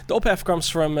The ophef comes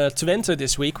from Twente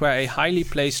this week, where a highly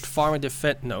placed farmer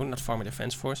defense... No, not farmer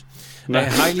defense force. No. A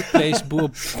highly placed boer...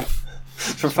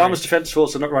 From Farmers Defence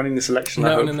Force are not running this election,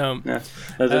 I hope. No. Yeah.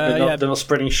 They're not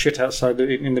spreading shit outside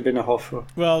in the Binnenhof.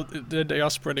 Well, they are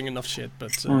spreading enough shit,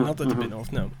 but not at the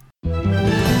Binnenhof, no.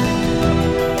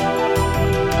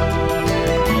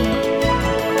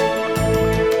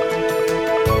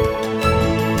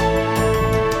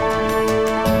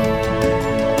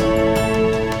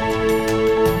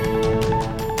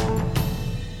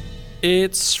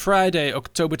 It's Friday,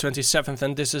 October 27th,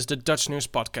 and this is the Dutch News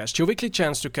Podcast, your weekly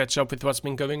chance to catch up with what's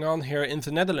been going on here in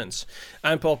the Netherlands.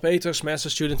 I'm Paul Peters,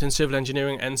 master student in civil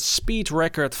engineering and speed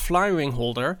record flying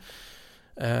holder.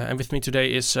 And with me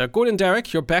today is Gordon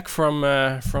Derrick. You're back from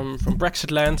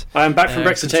Brexit land. I'm back from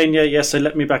Brexitania. Yes, they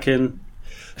let me back in.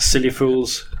 Silly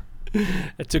fools.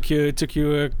 It took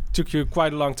you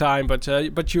quite a long time,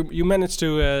 but you managed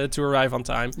to arrive on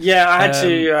time. Yeah, I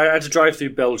had to drive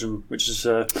through Belgium, which is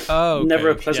never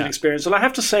a pleasant experience. Well, I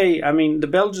have to say, I mean, the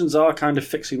Belgians are kind of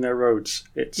fixing their roads.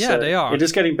 They are. It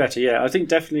is getting better. Yeah, I think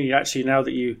definitely. Actually, now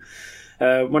that you,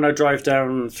 when I drive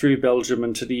down through Belgium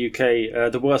and to the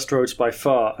UK, the worst roads by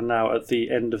far are now at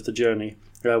the end of the journey.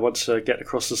 Once I get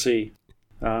across the sea.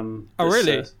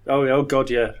 Really? Oh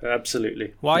God, yeah,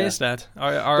 absolutely. Why is that?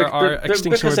 Are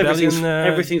Extinction Rebellion...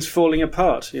 everything's falling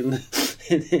apart in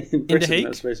Britain. In The Hague?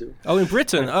 That's basically. Oh, in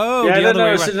Britain. Oh, yeah, the other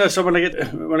way around. No, so when I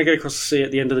get across the sea at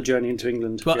the end of the journey into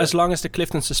England. Well, as long as the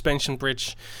Clifton Suspension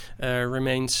Bridge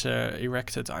remains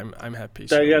erected, I'm happy.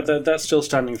 So, that's still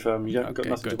standing firm. You got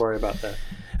nothing to worry about there.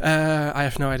 I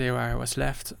have no idea where I was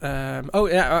left.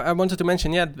 I wanted to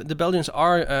mention, the Belgians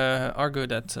are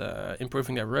good at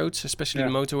improving their roads, especially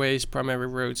the motorways, primary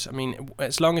roads. I mean,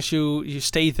 as long as you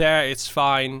stay there, it's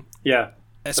fine. Yeah.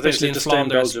 Especially in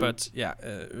Flanders, but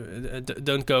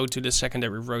don't go to the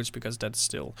secondary roads because that's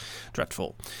still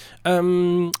dreadful.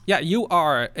 You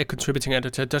are a contributing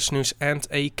editor, Dutch News, and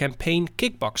a campaign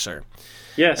kickboxer.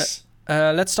 Yes.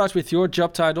 Let's start with your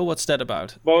job title. What's that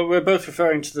about? Well, we're both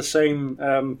referring to the same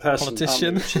person,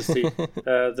 politician, which is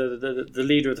the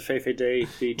leader of the VVD,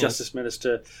 the Justice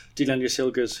Minister, Dylan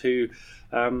Silgers, who,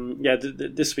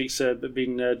 this week's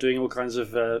been doing all kinds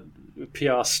of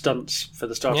PR stunts for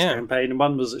the start of the campaign. And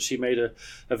one was that she made a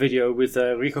video with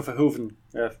Rico Verhoeven,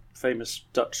 a famous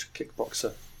Dutch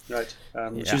kickboxer. Right.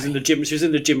 She was in the gym. She was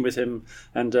in the gym with him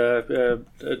and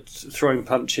throwing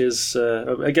punches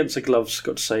against the gloves.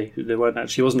 Got to say, they weren't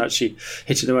actually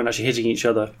hitting each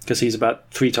other because he's about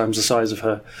 3 times the size of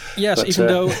her. Yes, but, even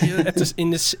though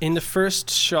in the first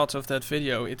shot of that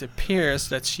video, it appears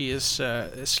that she is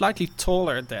slightly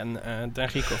taller than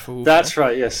Rico Verhoeven. That's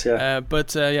right. Yes. Yeah.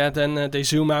 Then they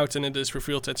zoom out and it is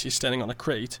revealed that she's standing on a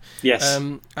crate. Yes.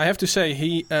 I have to say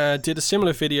he did a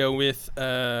similar video with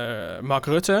Mark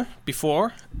Rutte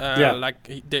before,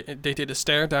 they did a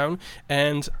stare down,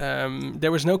 and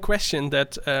there was no question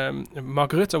that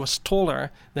Mark Rutte was taller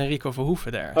than Rico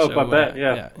Verhoeven there. Oh, I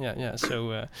bet,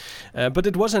 So, but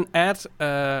it was an ad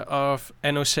of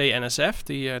NOC-NSF,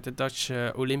 the Dutch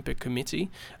Olympic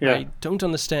Committee. Yeah. I don't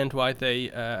understand why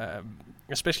they,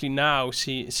 especially now,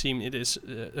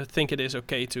 think it is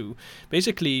okay to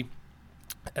basically,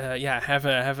 have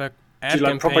a. Do you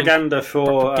like propaganda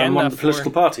for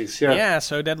political parties? Yeah. Yeah,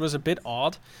 so that was a bit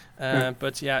odd.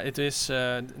 But it is.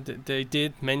 They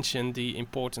did mention the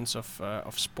importance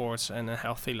of sports and a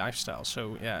healthy lifestyle.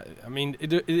 So I mean,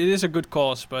 it is a good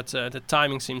cause, but the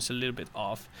timing seems a little bit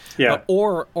off. Yeah.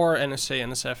 Or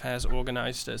NSF has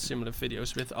organized similar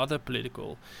videos with other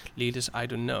political leaders. I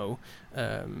don't know.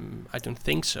 I don't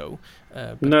think so.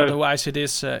 But no. Otherwise, it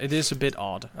is a bit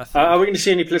odd, I think. Are we going to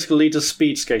see any political leaders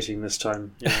speed skating this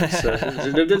time? Yeah,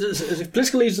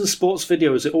 political leaders in sports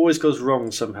videos, it always goes wrong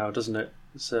somehow, doesn't it?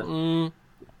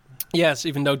 Yes,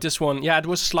 even though this one, it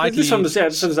was slightly... This one was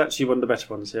actually one of the better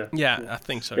ones, yeah. Yeah, I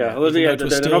think so. Yeah,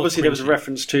 and obviously there was a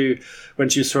reference to when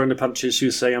she was throwing the punches, she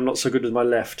was saying, I'm not so good with my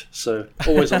left, so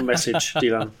always on message,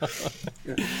 Dylan.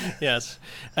 Yes.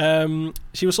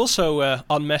 She was also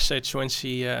on message when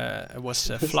she was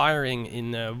flyering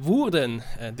in Woerden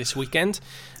this weekend.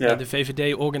 The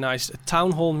VVD organized a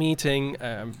town hall meeting,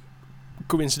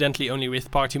 coincidentally only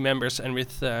with party members and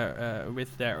with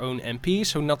their own MPs,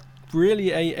 so not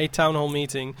really a town hall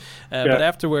meeting. But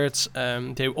afterwards,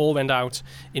 they all went out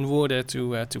in Woerden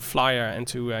to flyer and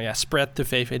to spread the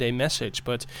VVD message.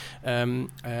 But an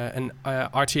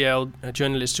RTL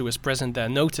journalist who was present there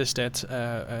noticed that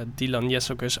Dylan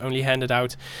Jesselgus only handed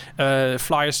out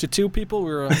flyers to two people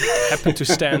who happened to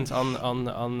stand on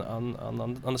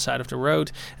the side of the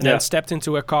road, and then stepped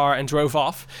into a car and drove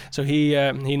off. So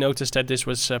he noticed that this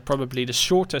was probably the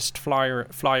shortest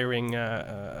flyering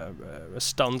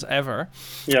stunt ever.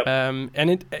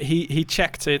 And he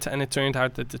checked it, and it turned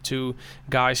out that the two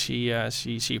guys she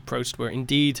approached were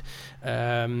indeed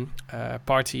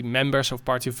party members of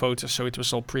party voters. So it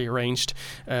was all prearranged.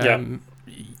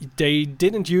 They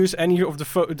didn't use any of the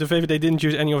VVD didn't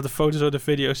use any of the photos or the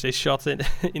videos they shot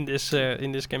in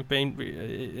this campaign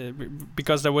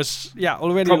because there was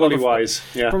already probably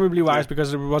wise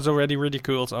because it was already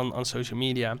ridiculed on social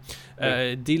media.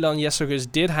 Dylan Jesselgus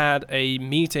did had a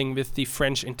meeting with the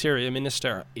French Interior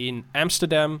Minister in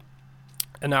Amsterdam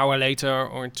an hour later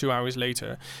or 2 hours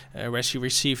later, where she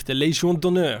received the Légion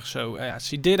d'honneur. So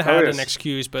she did have an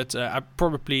excuse, but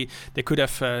probably they could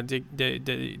have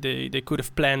they could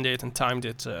have planned it and timed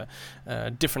it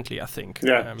differently, I think.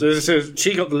 So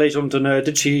she got the Légion d'honneur.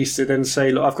 Did she then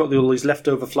say, "Look, I've got all these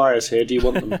leftover flyers here. Do you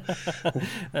want them?"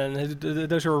 And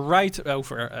those were right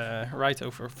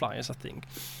over flyers, I think.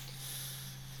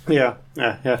 Yeah.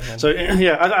 So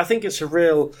I think it's a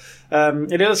real.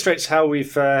 It illustrates how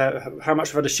we've how much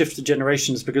we've had a shift to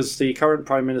generations, because the current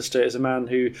prime minister is a man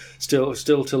who still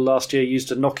till last year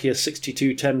used a Nokia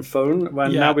 6210 phone.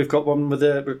 When now we've got one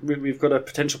we've got a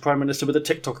potential prime minister with a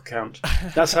TikTok account.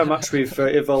 That's how much we've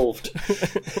evolved.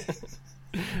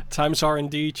 Times are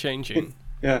indeed changing.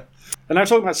 Yeah. And now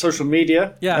talking about social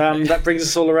media, that brings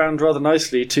us all around rather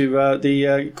nicely to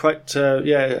the quite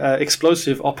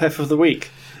explosive op-ed of the week.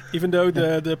 Even though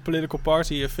the political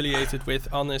party affiliated with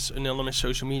Anne's anonymous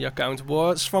social media account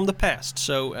was from the past.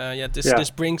 So, this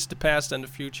brings the past and the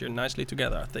future nicely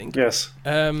together, I think. Yes.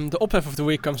 The ophef of the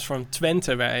week comes from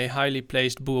Twente, where a highly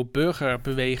placed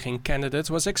Boer-Burgerbeweging candidate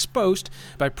was exposed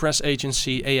by press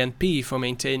agency ANP for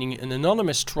maintaining an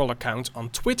anonymous troll account on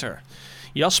Twitter.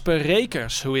 Jasper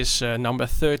Rekers, who is number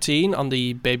 13 on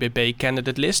the BBB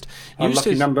candidate list.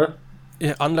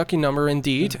 Unlucky number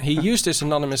indeed. He used this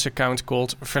anonymous account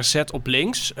called Verzet op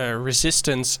Links,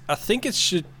 resistance. I think it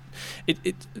should.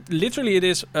 It literally it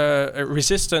is a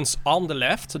resistance on the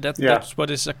left. That's what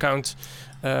his account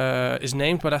is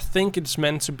named. But I think it's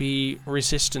meant to be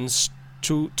resistance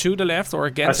to the left or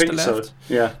against the left. I think so.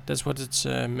 Yeah, that's what it's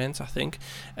meant, I think.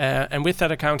 And with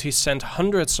that account, he sent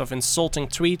hundreds of insulting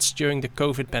tweets during the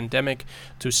COVID pandemic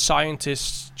to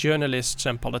scientists, journalists,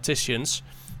 and politicians,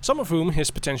 some of whom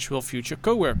his potential future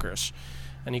co-workers.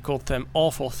 And he called them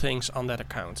awful things on that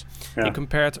account. Yeah. He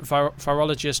compared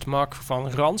virologist Mark van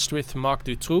Ranst with Marc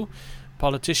Dutroux.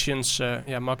 Politicians,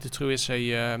 Marc Dutroux is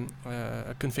a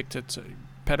convicted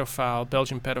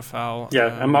Belgian pedophile.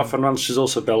 And Mark van Ranst is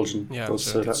also Belgian.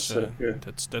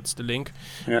 That's the link.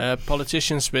 Yeah.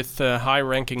 Politicians with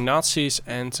high-ranking Nazis,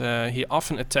 and he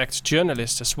often attacked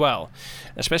journalists as well.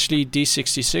 Especially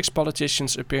D66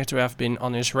 politicians appear to have been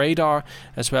on his radar,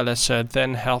 as well as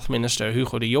then Health Minister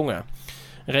Hugo de Jonge.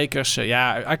 Rekers,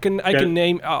 I can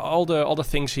name all the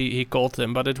things he called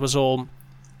them, but it was all.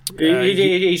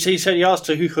 He said he asked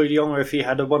Hugo de Jonge if he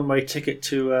had a one-way ticket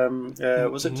to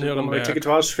one-way ticket to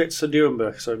Auschwitz or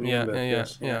Nuremberg. So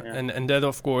And that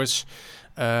of course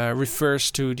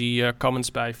refers to the comments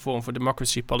by Forum for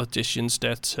Democracy politicians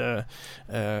that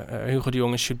Hugo de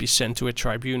Jonge should be sent to a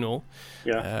tribunal.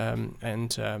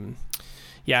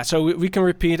 So we can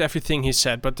repeat everything he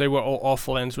said, but they were all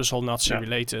awful and it was all Nazi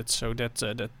related. So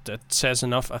that says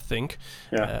enough, I think.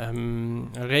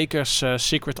 Rekers'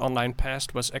 secret online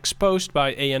past was exposed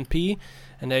by ANP,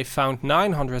 and they found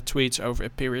 900 tweets over a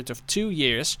period of 2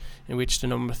 years in which the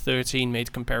number 13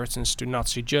 made comparisons to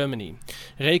Nazi Germany.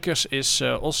 Rekers is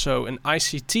also an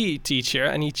ICT teacher,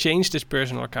 and he changed his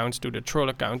personal account to the troll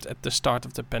account at the start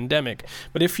of the pandemic.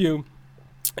 But if you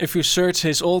search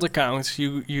his old account,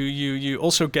 you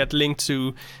also get linked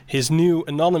to his new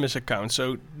anonymous account.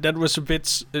 So that was a bit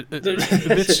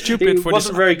stupid. He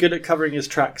wasn't very good at covering his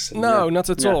tracks. Not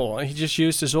at all. He just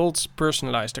used his old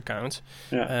personalized account.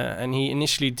 And he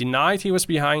initially denied he was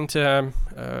behind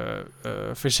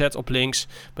Verzet op Links,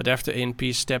 but after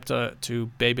ANP stepped to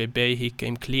BBB, he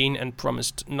came clean and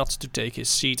promised not to take his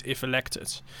seat if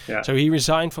elected. So he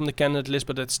resigned from the candidate list,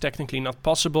 but that's technically not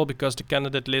possible because the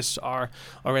candidate lists are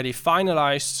already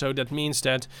finalized. So that means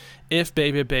that if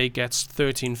BBB gets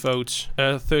 13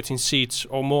 seats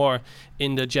or more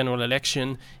in the general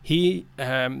election, he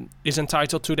is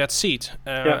entitled to that seat.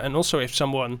 And also if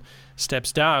someone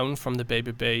steps down from the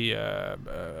BBB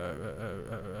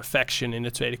faction in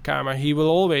the Tweede Kamer, he will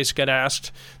always get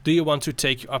asked, do you want to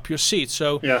take up your seat?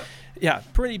 So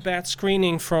pretty bad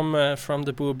screening from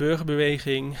the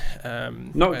Boer-Burgerbeweging.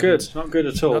 Not good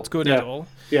at all. Not good at all.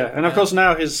 Yeah, and of course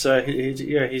now he's going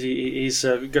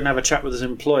to have a chat with his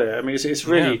employer. I mean, it's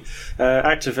really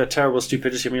act of terrible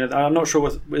stupidity. I mean, I'm not sure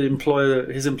what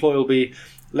his employer will be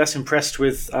less impressed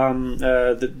with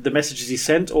the messages he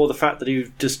sent, or the fact that he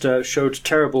just showed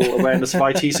terrible awareness of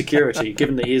IT security,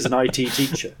 given that he is an IT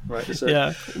teacher, right?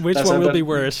 So which one will be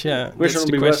worse? Yeah, which one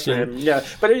will be worse for him? Yeah,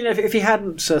 but if he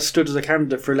hadn't stood as a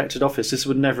candidate for elected office, this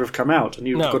would never have come out, and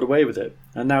he would have got away with it.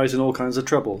 And now he's in all kinds of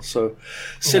trouble. So,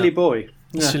 silly boy.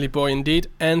 Yeah. Silly boy indeed.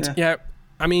 And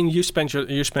I mean, you spent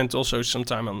also some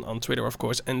time on Twitter, of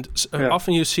course, and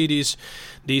often you see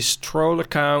these troll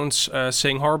accounts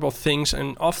saying horrible things,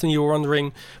 and often you're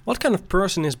wondering what kind of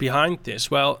person is behind this.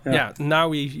 Well, now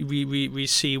we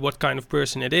see what kind of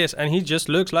person it is, and he just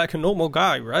looks like a normal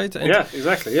guy, right? And,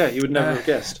 exactly. Yeah, you would never have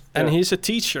guessed. And he's a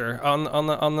teacher on a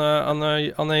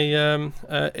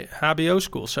HBO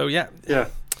school. So yeah.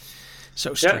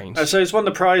 So strange. So he's won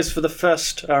the prize for the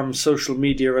first social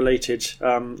media-related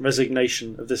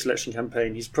resignation of this election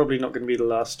campaign. He's probably not going to be the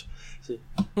last.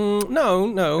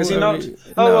 No. Is he not?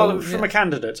 From a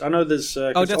candidate. I know there's...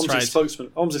 that's right.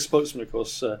 Omtzigt's spokesman, of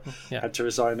course, had to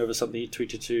resign over something he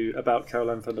tweeted about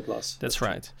Caroline van der Plas. That's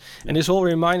right. And this all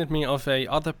reminded me of a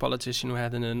other politician who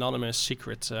had an anonymous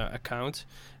secret account.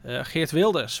 Geert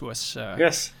Wilders was...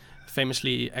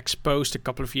 famously exposed a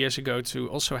couple of years ago to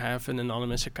also have an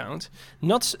anonymous account.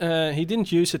 He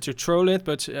didn't use it to troll it,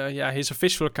 but his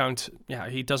official account,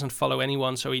 he doesn't follow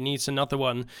anyone, so he needs another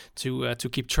one to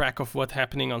keep track of what's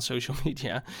happening on social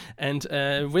media. And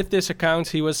with this account,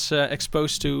 he was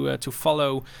exposed to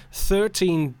follow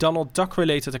 13 Donald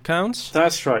Duck-related accounts.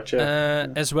 That's right,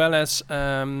 as well as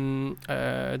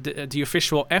the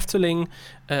official Efteling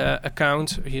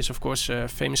account. He is, of course,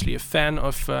 famously a fan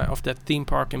of that theme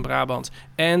park in Brabant.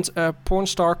 And porn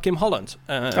star Kim Holland,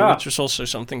 which was also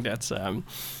something that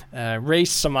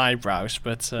raised some eyebrows.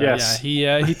 But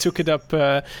he took it up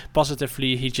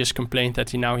positively. He just complained that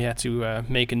he had to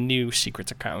make a new secret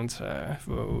account.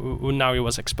 Now he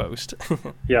was exposed.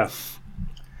 Yeah.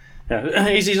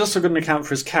 He's also got an account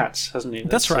for his cats, hasn't he?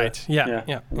 That's right.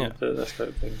 Yeah. That's kind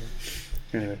of thing.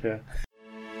 Anyway,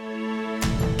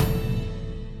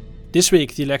 This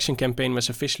week, the election campaign was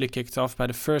officially kicked off by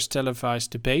the first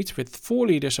televised debate with 4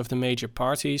 leaders of the major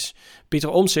parties. Pieter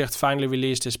Omtzigt finally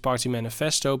released his party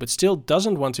manifesto, but still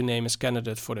doesn't want to name his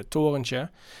candidate for the torentje.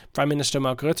 Prime Minister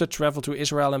Mark Rutte traveled to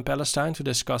Israel and Palestine to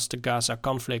discuss the Gaza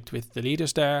conflict with the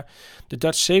leaders there. The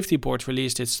Dutch Safety Board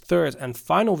released its 3rd and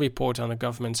final report on the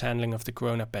government's handling of the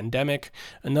corona pandemic.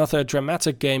 Another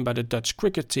dramatic game by the Dutch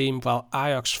cricket team, while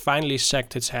Ajax finally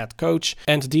sacked its head coach.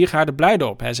 And Diergaarde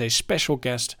Blijdorp has a special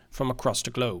guest from across the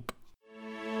globe.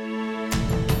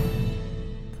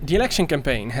 The election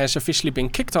campaign has officially been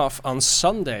kicked off on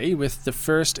Sunday with the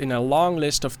first in a long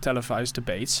list of televised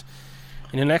debates.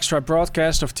 In an extra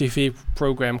broadcast of TV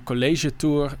program College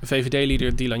Tour,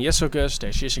 VVD-leader Dylan Jesselgus,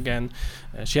 there she is again.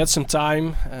 She had some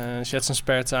time, she had some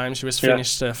spare time. She was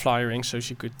finished flyering, so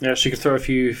she could... Yeah, she could throw a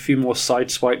few more side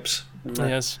swipes.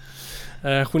 Yes.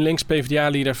 GroenLinks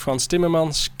PvdA-leader Frans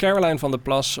Timmermans, Caroline van der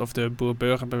Plas of the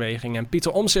Boer-Burgerbeweging and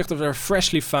Pieter Omtzigt of their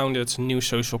freshly founded New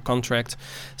Social Contract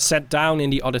sat down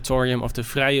in the auditorium of the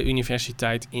Vrije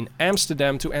Universiteit in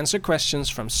Amsterdam to answer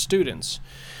questions from students.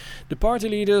 The party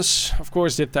leaders, of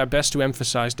course, did their best to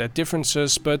emphasize their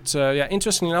differences, but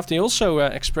interestingly enough, they also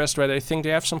expressed where they think they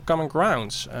have some common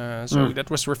grounds. That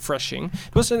was refreshing.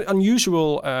 It was an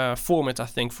unusual format, I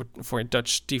think, for a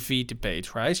Dutch TV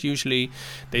debate, right? Usually,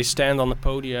 they stand on the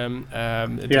podium.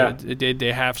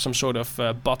 They have some sort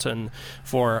of button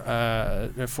for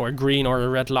a green or a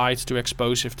red light to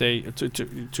expose if they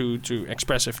to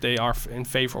express if they are in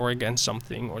favor or against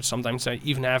something, or sometimes they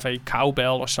even have a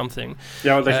cowbell or something.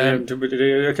 Yeah,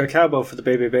 a cowbell for the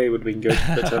BBB would have been good,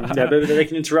 but they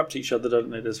can interrupt each other, don't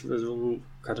they? There's all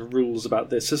kind of rules about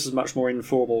this. This is much more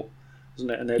informal, isn't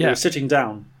it? And they were sitting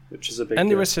down, which is a big. And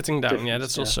they were sitting down. Yeah,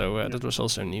 that's also that was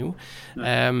also new.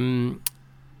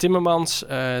 Timmermans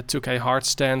took a hard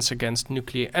stance against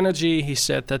nuclear energy. He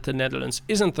said that the Netherlands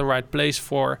isn't the right place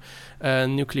for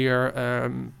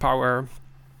nuclear power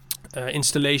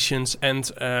installations,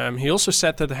 and he also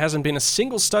said that there hasn't been a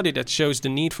single study that shows the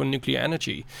need for nuclear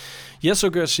energy.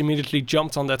 Jesselgus immediately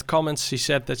jumped on that comment. She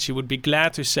said that she would be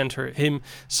glad to send him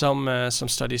some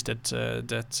studies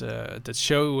that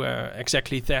show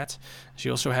exactly that. She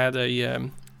also had a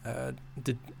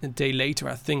the day later,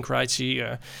 I think, right? She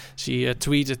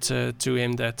tweeted to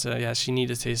him that she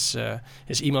needed his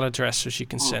email address so she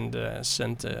can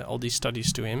send all these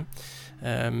studies to him.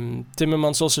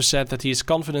 Timmermans also said that he is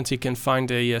confident he can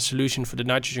find a solution for the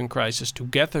nitrogen crisis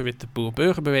together with the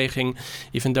Boer-Burgerbeweging,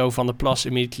 even though Van der Plas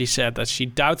immediately said that she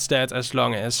doubts that as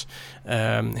long as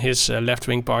his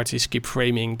left-wing parties keep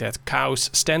framing that cows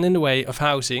stand in the way of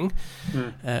housing.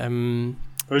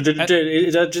 Did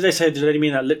they say? Did they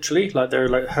mean that literally? Like there are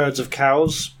like herds of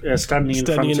cows standing in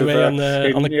front of in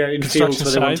fields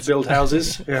where they want to build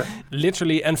houses. Yeah,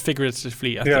 literally and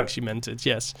figuratively. I think she meant it.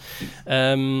 Yes.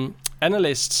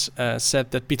 Analysts said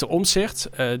that Pieter Omtzigt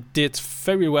did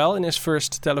very well in his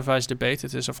first televised debate.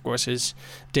 It is, of course, his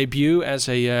debut as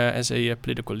a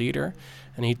political leader,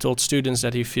 and he told students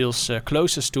that he feels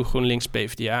closest to GroenLinks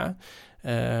PvdA.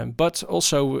 But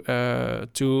also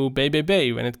to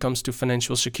BBB when it comes to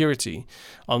financial security.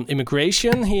 On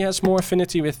immigration, he has more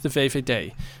affinity with the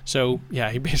VVD. So,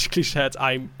 he basically said,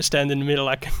 I stand in the middle,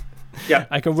 I can work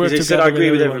together. He said, I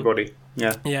agree with everybody.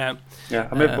 Yeah.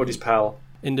 I'm everybody's pal.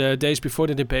 In the days before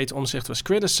the debate, Omtzigt was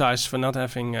criticized for not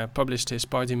having published his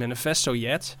party manifesto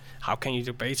yet. How can you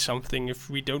debate something if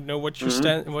we don't know what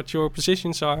what your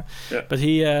positions are? Yeah. But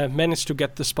he managed to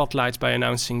get the spotlight by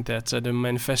announcing that the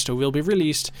manifesto will be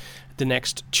released the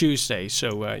next Tuesday.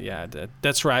 So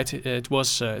that's right. It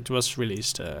was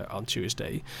released on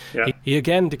Tuesday. Yeah. He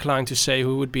again declined to say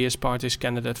who would be his party's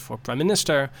candidate for prime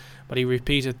minister, but he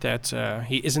repeated that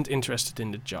he isn't interested in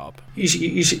the job.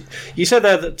 You said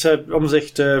there that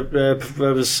Omtzigt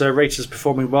was rated as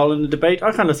performing well in the debate.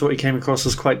 I kind of thought he came across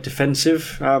as quite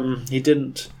defensive. He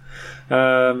didn't.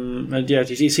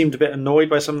 He seemed a bit annoyed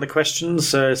by some of the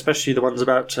questions, especially the ones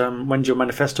about when's your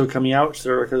manifesto coming out.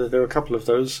 There are a couple of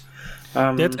those.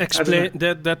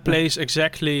 That plays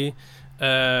exactly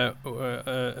to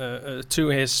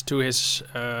his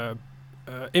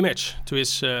image, to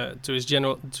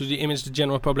the image the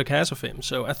general public has of him.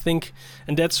 So I think,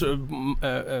 and that's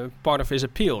part of his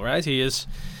appeal, right? He is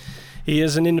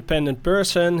an independent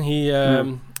person. He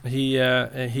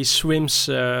swims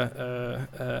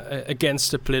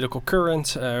against the political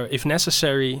current if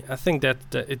necessary. I think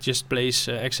that it just plays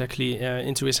exactly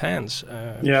into his hands.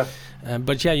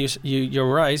 But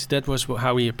you're right. That was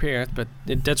how he appeared. But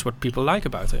that's what people like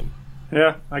about him.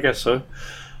 Yeah, I guess so.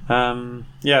 And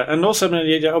also,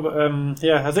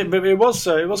 I think, but it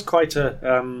was quite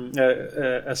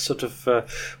a sort of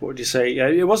what would you say?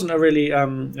 It wasn't a really a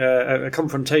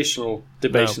confrontational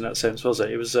debate in that sense, was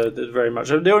it? It was very much.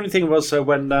 The only thing was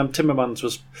when Timmermans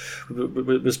was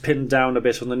pinned down a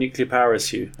bit on the nuclear power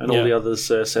issue, and all the others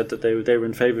said that they were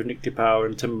in favour of nuclear power,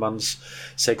 and Timmermans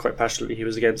said quite passionately he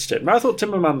was against it. And I thought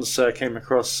Timmermans came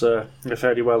across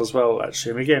fairly well as well.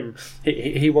 Actually, I mean, again,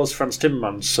 he was Frans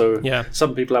Timmermans, so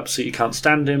some people absolutely can't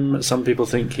stand him. Some people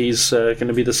think he's going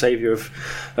to be the saviour of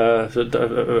the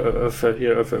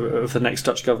next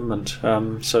Dutch government.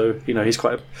 So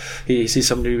he's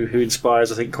somebody who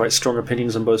inspires, I think, quite strong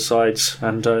opinions on both sides,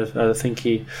 and I think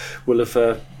he will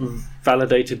have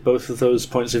validated both of those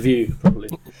points of view, probably.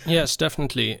 Yes,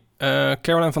 definitely.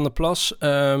 Caroline van der Plas.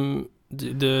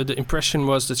 The impression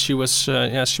was that she was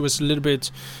a little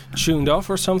bit tuned off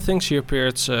or something. She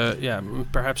appeared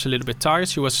perhaps a little bit tired.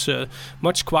 She was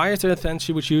much quieter than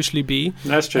she would usually be.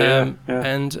 That's true.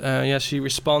 And she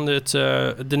responded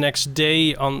the next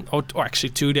day or actually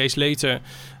 2 days later,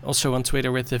 also on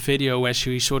Twitter, with the video where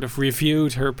she sort of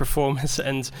reviewed her performance,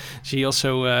 and she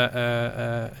also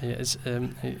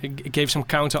gave some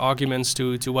counter arguments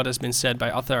to what has been said by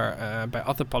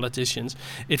other politicians.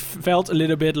 It felt a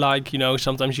little bit like,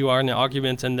 sometimes you are in an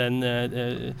argument and then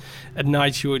at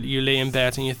night you lay in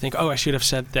bed and you think, I should have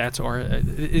said that, or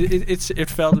it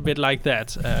felt a bit like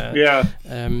that.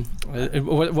 It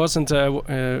wasn't.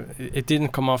 It didn't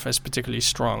come off as particularly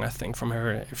strong, I think, from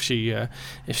her. If she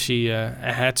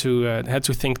had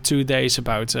to think 2 days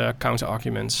about counter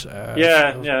arguments.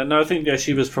 No, I think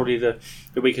she was probably the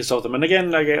weakest of them. And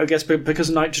again, I guess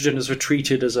because nitrogen is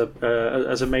retreated as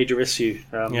a major issue,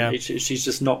 she's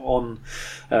just not on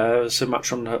so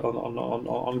much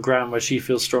on ground where she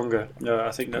feels stronger.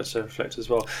 I think that's a reflect as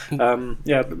well.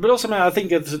 But also, I think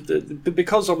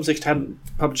because Omtzigt hadn't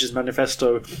published his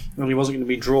manifesto and he wasn't going to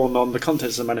be drawn on the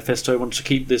contents of the manifesto, he wanted to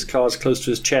keep this cards close to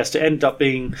his chest. It ended up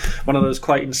being one of those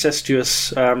quite incestuous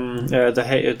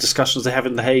discussions they have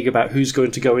in The Hague about who's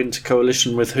going to go into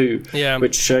coalition with who,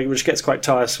 which gets quite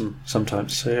tiresome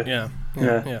sometimes. So,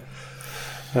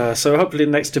 So hopefully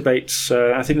the next debate,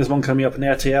 I think there's one coming up in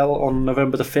RTL on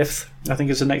November the 5th, I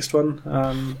think is the next one,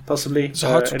 possibly. It's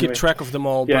hard to keep track of them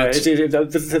all. Yeah, but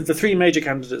the three major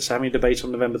candidates are having a debate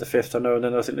on November the 5th, I know, and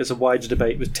then I think there's a wider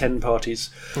debate with 10 parties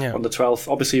on the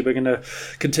 12th. Obviously, we're going to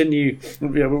continue,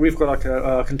 we've got like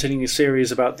a continuing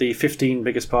series about the 15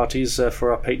 biggest parties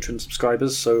for our patron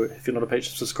subscribers, so if you're not a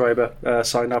patron subscriber,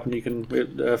 sign up and you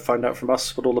can find out from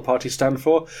us what all the parties stand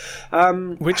for.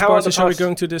 Which parties are we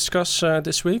going to discuss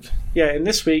this week? Yeah, in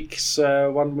this week's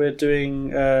one we're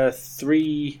doing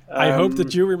 3. I hope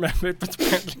that you remember it, but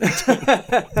apparently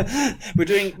we're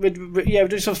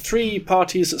doing sort of 3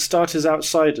 parties that start as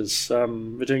outsiders.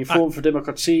 We're doing Forum for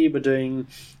Democratie, we're doing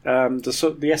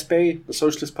the SP, the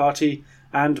Socialist Party,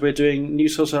 and we're doing New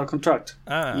Social Contract.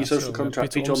 New Social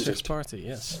Contract, Pieter Omtzigt Party,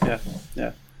 yes.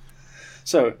 Yeah.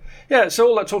 So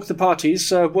all that talk of the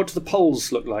parties, what do the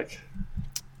polls look like?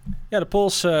 Yeah, the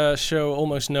polls show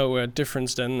almost no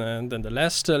difference than the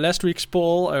last week's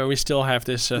poll. We still have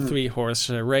this 3-horse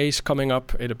race coming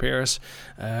up, it appears.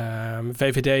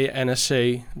 VVD,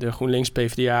 NSC, the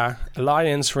GroenLinks-PvdA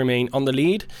alliance remain on the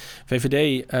lead.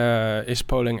 VVD is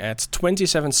polling at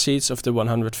 27 seats of the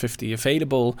 150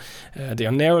 available. They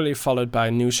are narrowly followed by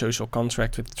a New Social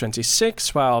Contract with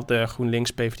 26, while the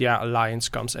GroenLinks-PvdA alliance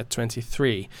comes at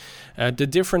 23. The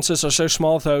differences are so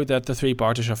small, though, that the 3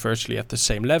 parties are virtually at the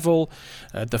same level.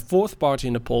 The 4th party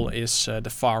in the poll is the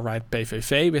far-right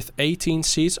PVV with 18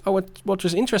 seats. What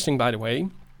was interesting, by the way,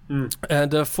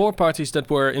 the 4 parties that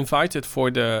were invited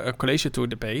for the College Tour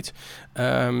debate,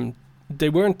 they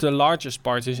weren't the largest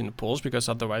parties in the polls, because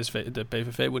otherwise the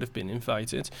PVV would have been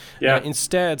invited.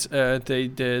 Instead,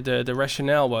 the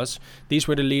rationale was these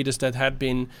were the leaders that had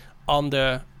been on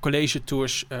the College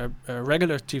Tour's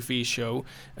regular TV show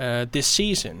this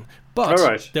season.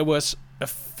 But there was a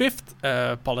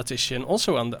 5th politician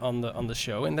also on the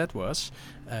show, and that was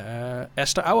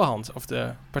Esther Ouwehand of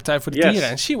the Partij voor de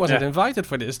Dieren, and she wasn't invited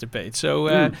for this debate, so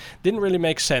didn't really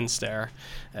make sense there,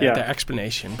 their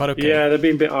explanation. But okay. Yeah, they're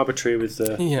being a bit arbitrary with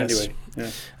anyway.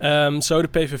 So the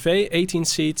PVV 18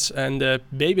 seats, and the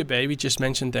BBB, we just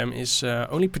mentioned them, is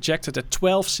only projected at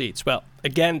 12 seats. Well,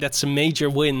 again, that's a major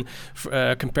win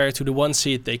compared to the 1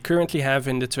 seat they currently have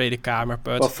in the Tweede Kamer.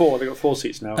 But 4. They got 4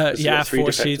 seats now.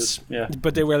 4 seats. Yeah.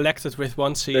 But they were elected with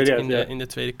 1 seat in the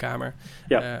Tweede Kamer.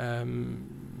 Yeah.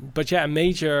 But a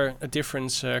major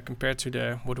difference compared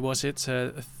to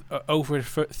over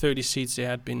 30 seats they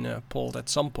had been polled at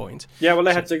some point. Yeah, well,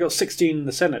 they got 16 in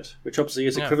the Senate, which obviously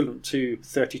is equivalent to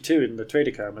 32 in the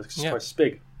Tweede Kamer. It's twice as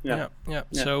big. Yeah.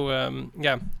 So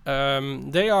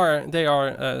they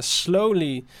are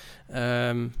slowly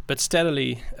but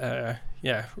steadily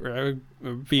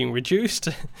being reduced.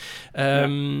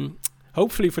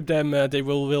 Hopefully for them, they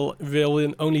will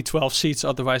win only 12 seats.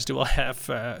 Otherwise, they will have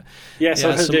some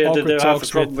awkward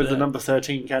talks problem with the number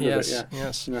 13 candidate.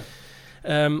 Yes.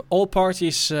 All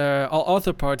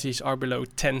other parties are below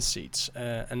 10 seats,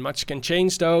 and much can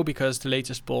change though, because the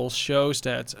latest poll shows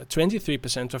that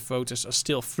 23% of voters are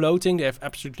still floating. They have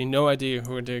absolutely no idea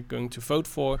who they're going to vote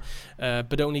for,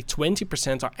 but only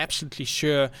 20% are absolutely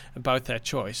sure about their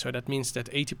choice. So that means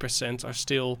that 80% are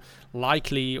still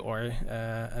likely or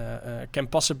can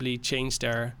possibly change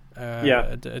their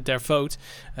vote.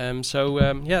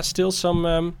 Still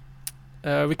some.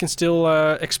 We can still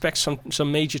expect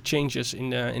some major changes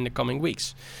in the coming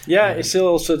weeks. Yeah, it's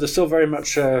still there's still very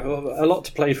much a lot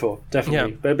to play for,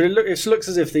 definitely. Yeah. But it looks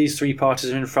as if these 3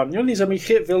 parties are in front.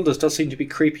 Geert Wilders does seem to be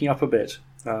creeping up a bit.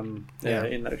 In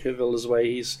that Geert Wilders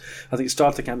way, I think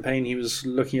started the campaign, he was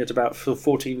looking at about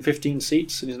 14, 15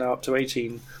 seats, and he's now up to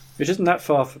 18, which isn't that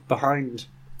far behind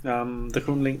the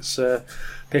GroenLinks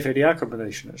PvdA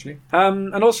combination, actually.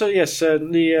 And also, yes,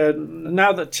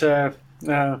 now that.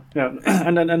 And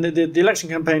the election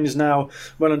campaign is now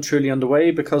well and truly underway,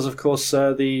 because, of course,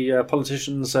 the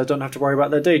politicians don't have to worry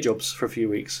about their day jobs for a few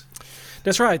weeks.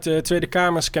 That's right. The Tweede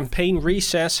Kamer's campaign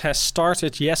recess has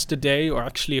started yesterday, or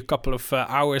actually a couple of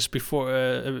hours before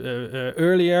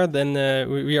earlier. Then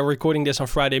we are recording this on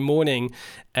Friday morning,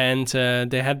 and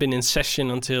they had been in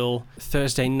session until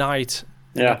Thursday night.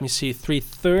 Let me see,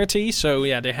 3:30. So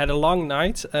they had a long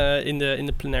night in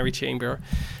the plenary chamber.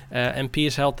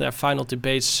 MPs held their final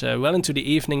debates well into the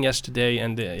evening yesterday,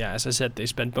 and as I said, they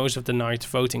spent most of the night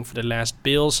voting for the last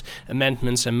bills,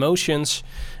 amendments and motions.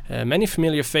 Many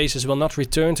familiar faces will not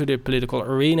return to the political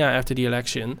arena after the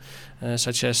election.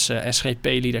 such as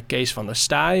SGP leader Kees van der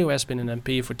Staaij, who has been an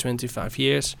MP for 25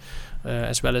 years,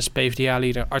 as well as PvdA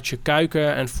leader Artje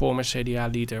Kuiken and former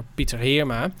CDA leader Pieter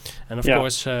Heerma. And of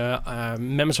course,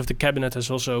 members of the cabinet has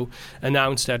also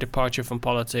announced their departure from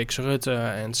politics, Rutte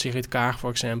and Sigrid Kaag, for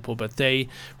example, but they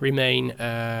remain,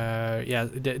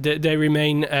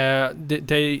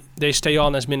 they stay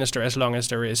on as minister as long as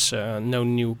there is no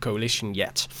new coalition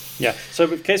yet. Yeah, so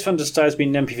Kees van der Staaij has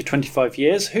been an MP for 25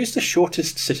 years. Who's the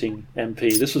shortest sitting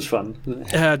MP? This was fun.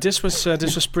 This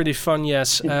was pretty fun,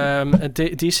 yes.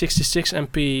 D66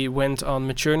 MP went on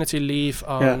maternity leave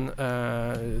on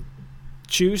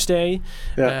Tuesday.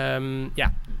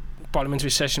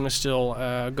 Parliamentary session was still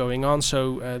going on,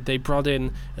 so they brought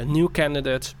in a new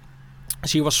candidate.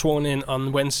 She was sworn in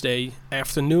on Wednesday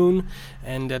afternoon,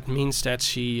 and that means that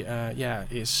she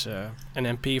is an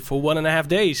MP for 1.5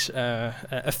 days,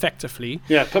 effectively.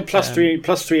 Yeah, plus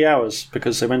 3 hours,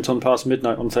 because they went on past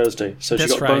midnight on Thursday. So she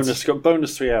got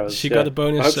bonus 3 hours. She got a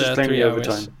bonus 3 hours.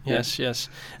 Overtime. Yes.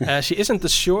 She isn't the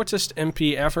shortest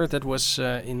MP ever. That was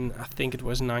in, I think it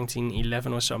was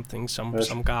 1911 or something.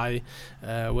 Some guy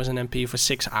was an MP for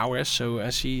 6 hours, so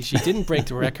she didn't break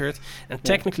the record. And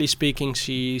technically speaking,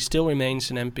 she still remains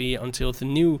an MP until the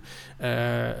new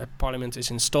parliament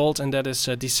is installed, and that is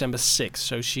December 6th.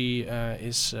 So she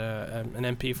is an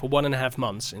MP for 1.5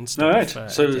 months instead. All right.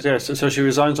 So she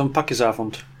resigns on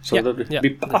Pakisavond. So that'll be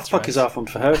Pakisavond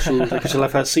for her. She'll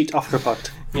have her seat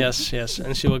afgepakt. Yes,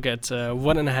 and she will get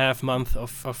 1.5 months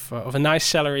of a nice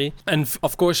salary. And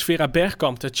of course, Vera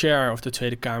Bergkamp, the chair of the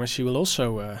Tweede Kamer, she will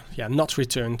also not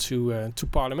return to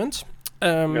Parliament.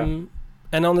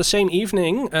 And on the same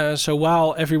evening, so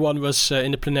while everyone was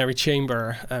in the plenary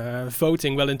chamber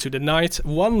voting well into the night,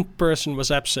 one person was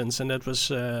absent, and that was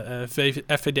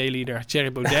FVD leader Thierry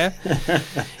Baudet.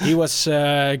 He was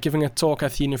giving a talk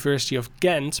at the University of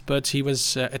Ghent, but he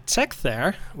was attacked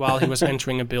there while he was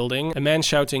entering a building. A man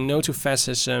shouting "No to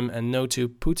fascism" and "No to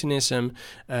Putinism"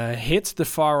 hit the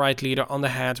far-right leader on the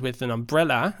head with an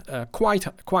umbrella,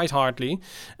 quite hardly.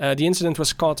 The incident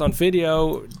was caught on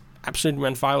video. Absolutely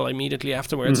went viral immediately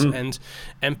afterwards, and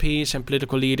MPs and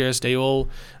political leaders, they all,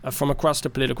 from across the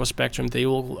political spectrum, they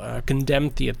all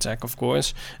condemned the attack, of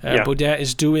course. Baudet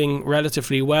is doing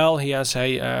relatively well. He has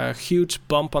a huge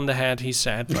bump on the head, he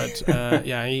said, but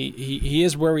he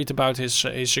is worried about his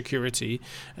security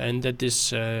and that this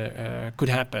could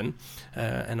happen.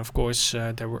 And of course,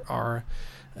 there are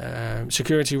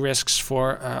security risks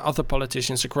for other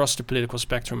politicians across the political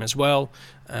spectrum as well,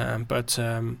 but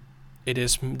it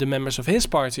is the members of his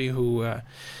party who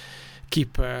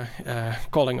keep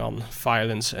calling on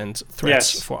violence and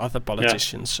threats for other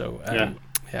politicians. So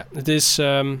it is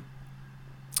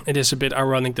a bit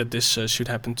ironic that this should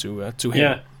happen to him.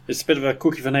 Yeah, it's a bit of a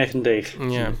cookie van eigen deeg.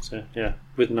 Yeah,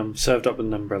 with served up with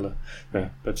an umbrella. Yeah,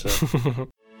 but.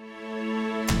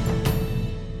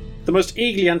 The most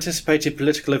eagerly anticipated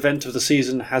political event of the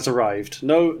season has arrived.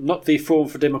 No, not the Forum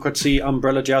for Democracy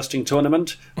umbrella jousting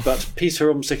tournament, but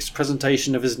Pieter Omtzigt's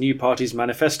presentation of his new party's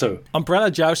manifesto. Umbrella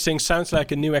jousting sounds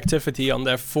like a new activity on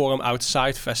their Forum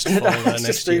Outside festival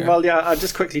next year. Well, I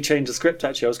just quickly changed the script,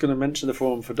 actually. I was going to mention the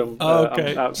Forum for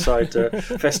Outside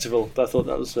festival, but I thought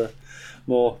that was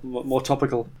more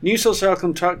topical. New social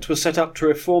contract was set up to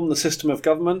reform the system of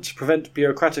government, prevent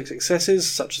bureaucratic excesses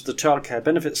such as the childcare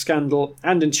benefit scandal,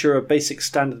 and ensure a basic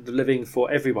standard of living for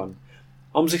everyone.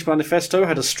 Omtzigt's manifesto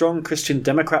had a strong Christian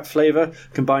Democrat flavour,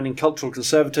 combining cultural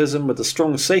conservatism with a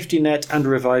strong safety net and a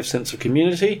revived sense of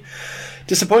community.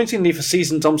 Disappointingly for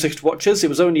seasoned Omtzigt watchers, it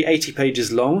was only 80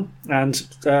 pages long and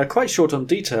quite short on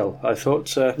detail, I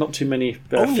thought. Not too many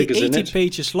figures in it. Only 80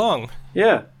 pages long?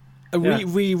 Yeah.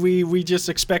 We just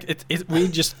expect it. We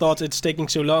just thought it's taking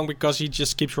so long because he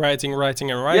just keeps writing.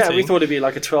 Yeah, we thought it'd be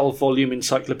like a 12-volume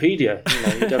encyclopedia.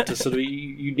 You'd have to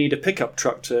you need a pickup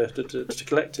truck to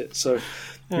collect it. So,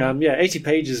 80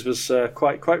 pages was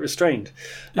quite restrained.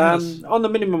 Yes. On the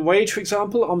minimum wage, for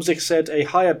example, Omtzigt said a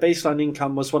higher baseline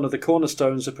income was one of the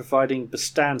cornerstones of providing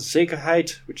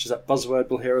bestaanszekerheid, which is that buzzword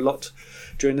we'll hear a lot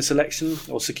during this election,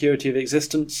 or security of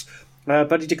existence.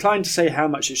 But he declined to say how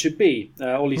much it should be.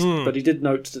 But he did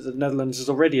note that the Netherlands is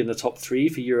already in the top 3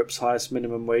 for Europe's highest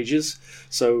minimum wages.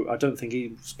 So I don't think he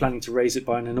was planning to raise it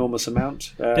by an enormous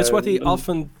amount. That's what he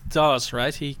often does,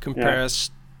 right? He compares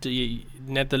the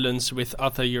Netherlands with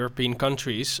other European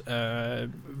countries,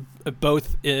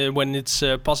 both when it's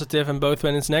positive and both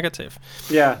when it's negative.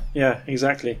 Yeah,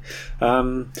 exactly.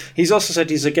 He's also said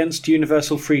he's against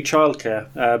universal free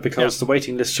childcare because the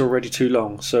waiting lists are already too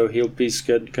long. So he's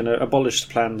going to abolish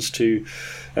the plans to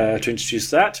introduce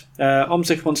that.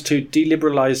 Omtzigt wants to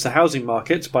deliberalise the housing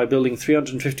market by building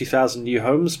 350,000 new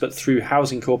homes, but through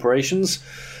housing corporations.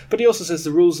 But he also says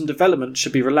the rules and development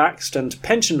should be relaxed and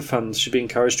pension funds should be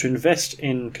encouraged to invest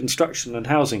in construction and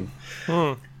housing.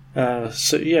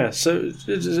 So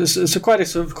it's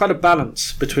quite a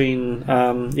balance between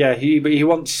he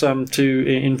wants to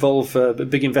involve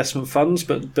big investment funds,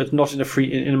 but not in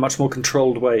a much more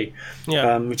controlled way. He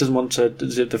doesn't want to.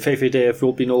 The VVD have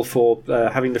all been all for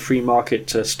having the free market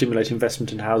to stimulate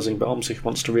investment in housing, but Omtzigt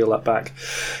wants to reel that back.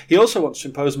 He also wants to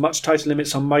impose much tighter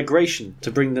limits on migration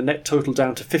to bring the net total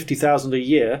down to 50,000 a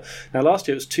year. Now last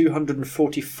year it was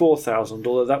 244,000,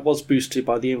 although that was boosted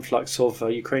by the influx of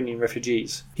Ukrainian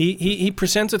refugees. He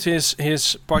presented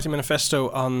his party manifesto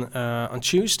on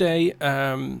Tuesday.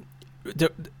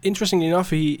 Interestingly enough,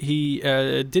 he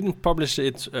didn't publish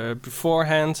it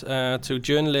beforehand to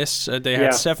journalists. They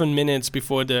had 7 minutes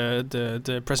before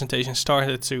the presentation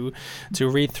started to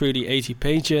read through the 80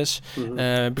 pages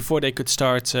before they could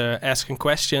start asking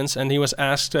questions. And he was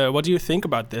asked, "What do you think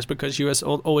about this?" Because he was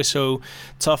always so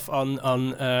tough on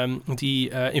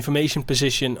the information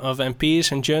position of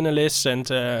MPs and journalists, and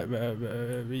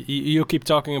you keep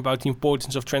talking about the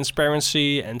importance of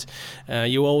transparency, and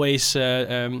you always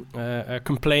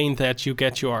complain that you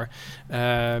get your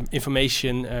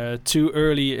information too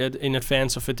early in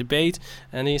advance of a debate.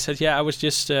 And he said, I was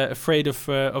just afraid of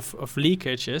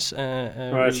leakages.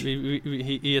 Right.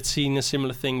 He had seen a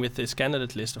similar thing with his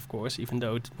candidate list, of course, even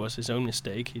though it was his own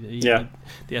mistake.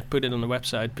 They had put it on the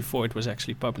website before it was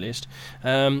actually published.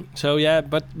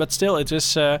 But still, it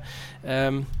was...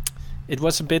 it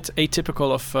was a bit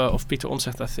atypical of Pieter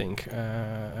Omtzigt, I think,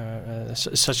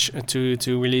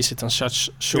 to release it on such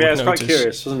short notice. Yeah, it's quite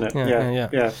curious, wasn't it?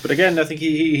 Yeah. But again, I think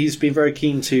he's been very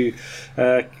keen to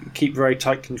keep very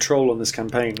tight control on this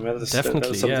campaign. That's something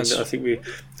that I think we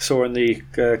saw in the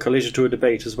College Tour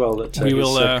debate as well. That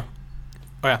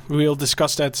we will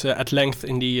discuss that at length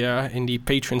in the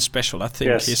Patreon special. I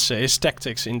think his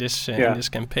tactics in this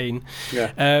campaign.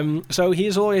 So he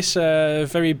is always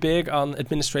very big on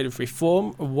administrative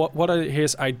reform. What are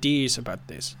his ideas about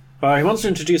this? He wants to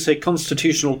introduce a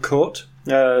constitutional court.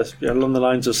 Along the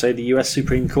lines of, say, the US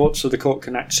Supreme Court, so the court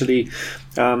can actually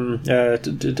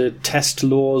test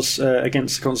laws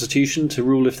against the Constitution to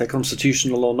rule if they're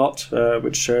constitutional or not,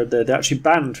 which they're actually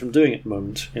banned from doing at the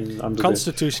moment.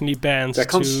 Constitutionally banned. They're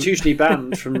constitutionally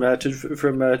banned from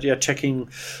checking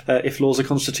if laws are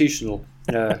constitutional.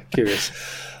 Curious.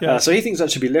 So he thinks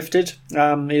that should be lifted.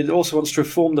 He also wants to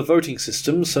reform the voting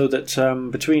system so that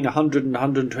between 100 and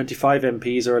 125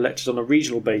 MPs are elected on a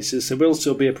regional basis. There will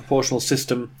still be a proportional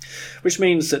system, which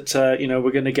means that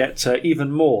we're going to get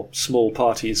even more small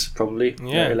parties probably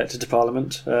elected to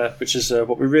Parliament, which is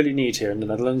what we really need here in the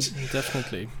Netherlands.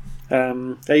 Definitely.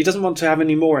 He doesn't want to have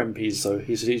any more MPs, though.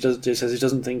 He says he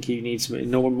doesn't think he needs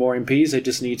no more MPs. They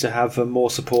just need to have more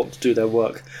support to do their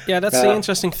work. Yeah, that's the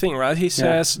interesting thing, right? He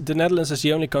says the Netherlands is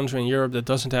the only country in Europe that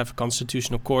doesn't have a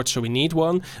constitutional court, so we need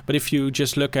one. But if you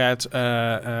just look at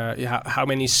how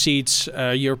many seats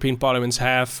European parliaments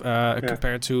have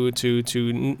compared to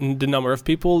the number of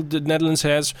people, the Netherlands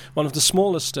has one of the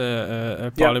smallest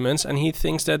parliaments, and he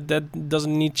thinks that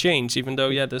doesn't need change, even though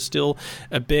there's still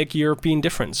a big European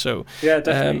difference. So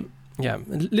definitely. A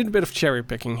little bit of cherry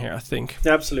picking here, I think.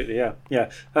 Absolutely, And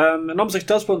Omtzigt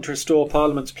does want to restore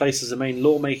Parliament's place as a main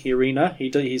lawmaking arena.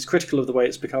 He's critical of the way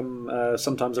it's become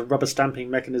sometimes a rubber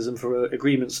stamping mechanism for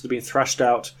agreements that have been thrashed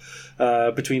out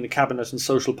between the cabinet and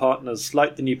social partners,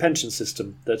 like the new pension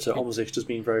system that Omtzigt has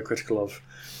been very critical of.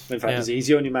 In fact, he's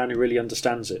the only man who really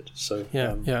understands it. So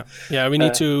we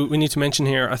need to mention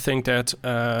here, I think, that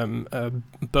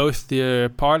both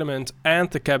the Parliament and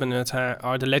the Cabinet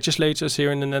are the legislators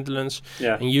here in the Netherlands.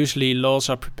 And usually laws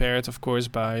are prepared, of course,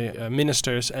 by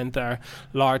ministers and their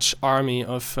large army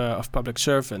of public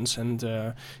servants. And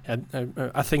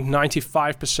I think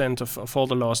 95% of all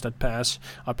the laws that pass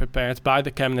are prepared by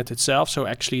the Cabinet itself. So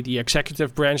actually the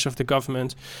executive branch of the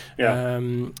government.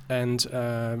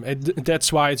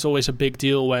 That's why it's always a big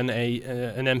deal when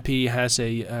an MP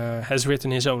has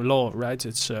written his own law, right?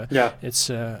 It's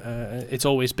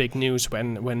always big news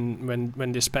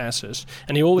when this passes.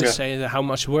 And he always say that how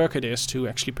much work it is to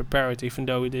actually prepare it, even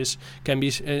though can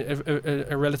be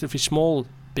a relatively small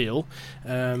bill.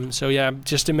 So yeah,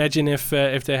 just imagine if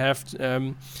they have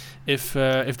if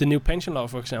the new pension law,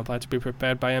 for example, had to be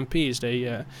prepared by MPs,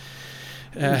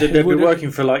 they've been working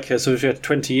for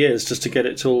 20 years just to get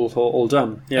it all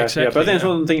done. Yeah, exactly, But I think that's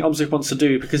one thing Omtzigt wants to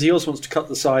do, because he also wants to cut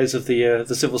the size of the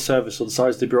civil service, or the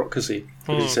size of the bureaucracy.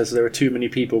 Because he says there are too many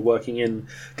people working in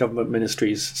government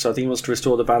ministries. So I think he wants to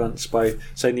restore the balance by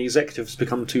saying the executive's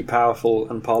become too powerful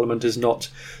and Parliament is not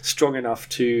strong enough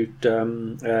to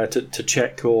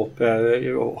check or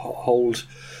hold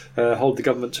the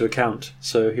government to account.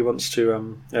 So he wants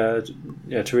to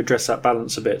redress that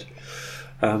balance a bit.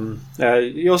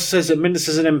 He also says that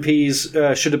ministers and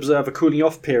MPs should observe a cooling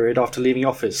off period after leaving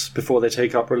office before they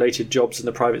take up related jobs in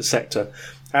the private sector,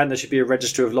 and there should be a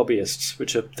register of lobbyists,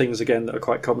 which are things again that are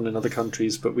quite common in other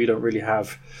countries but we don't really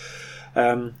have.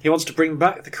 He wants to bring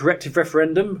back the corrective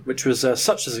referendum, which was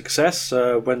such a success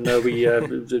when we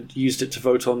used it to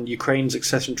vote on Ukraine's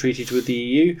accession treaty with the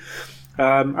EU.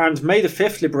 And May the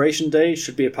 5th, Liberation Day,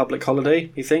 should be a public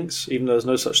holiday, he thinks, even though there's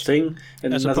no such thing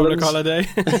in the Netherlands. As a public holiday?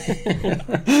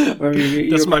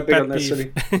 That's my pet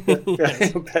peeve.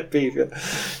 Pet peeve,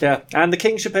 yeah. And the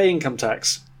king should pay income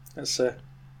tax. That's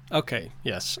okay,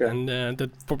 yes. Yeah. And that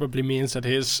probably means that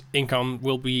his income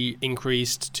will be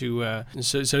increased to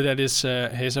so that his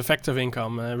effective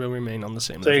income will remain on the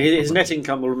same level. So his net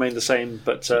income will remain the same,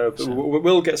 but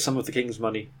we'll get some of the king's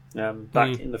money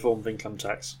back in the form of income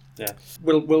tax. Yeah.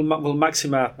 Will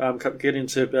Maxima get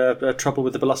into trouble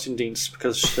with the Belastingdienst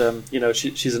because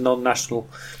she's a non-national?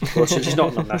 Well, she's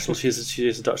not a non-national. She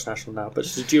is a Dutch national now, but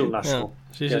she's a dual national.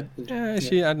 I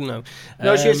don't know.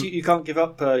 No, she is. You can't give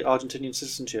up Argentinian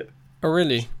citizenship. Oh,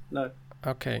 really? No.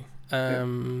 Okay.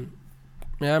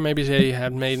 Yeah, maybe they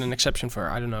had made an exception for her.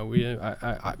 I don't know.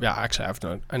 Actually, I have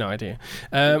no idea.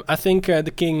 I think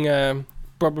the king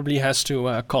probably has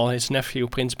to call his nephew,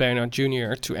 Prince Bernhard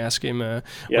Jr., to ask him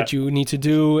what you need to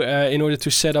do in order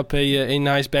to set up a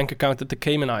nice bank account at the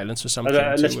Cayman Islands or something.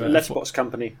 A letterbox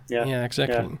company. Yeah,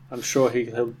 exactly. Yeah. I'm sure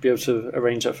he'll be able to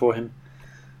arrange that for him.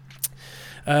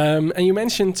 And you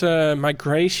mentioned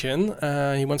migration.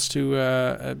 He wants to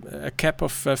a cap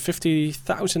of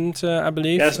 50,000, I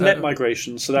believe. Yeah, that's net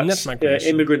migration. So that's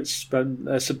immigrants,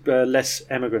 less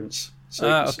emigrants. So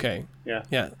okay.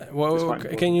 Yeah. Well,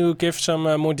 can you give some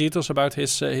more details about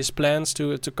his plans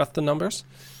to cut the numbers?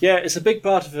 Yeah, it's a big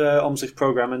part of Omtzigt's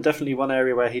program, and definitely one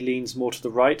area where he leans more to the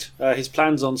right. His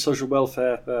plans on social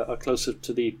welfare are closer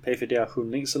to the PvdA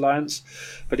GroenLinks alliance,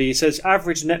 but he says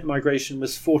average net migration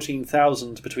was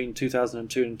 14,000 between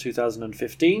 2002 and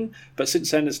 2015, but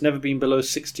since then it's never been below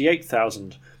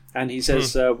 68,000. And he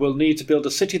says we'll need to build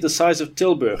a city the size of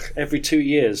Tilburg every 2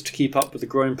 years to keep up with the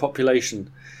growing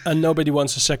population. And nobody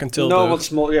wants a second Tilburg. No one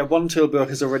wants more. Yeah, one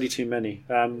Tilburg is already too many.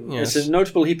 Yes. It's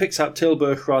notable he picks out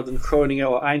Tilburg rather than Groningen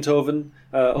or Eindhoven.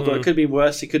 Although it could be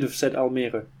worse, he could have said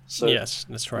Almere. So, yes,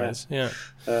 that's right. Yeah.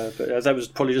 But that was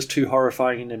probably just too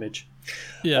horrifying an image.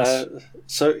 Yes.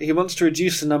 So he wants to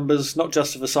reduce the numbers, not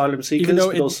just of asylum seekers, even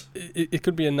though but also it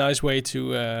could be a nice way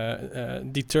to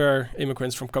deter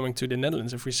immigrants from coming to the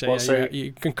Netherlands. If we say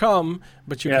you can come,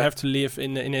 but you have to live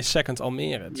in a second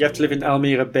Almere. You have to live in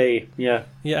Almere Bay. Yeah.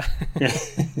 Yeah.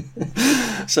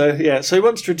 So he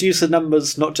wants to reduce the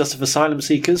numbers, not just of asylum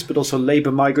seekers, but also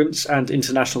labour migrants and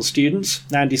international students.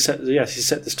 And he set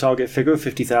this target figure of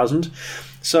 50,000.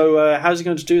 So how's he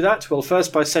going to do that? Well,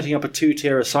 first by setting up a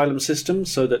 2-tier asylum system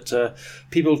so that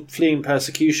people fleeing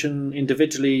persecution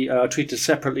individually are treated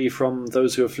separately from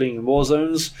those who are fleeing war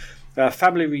zones.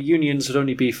 Family reunions would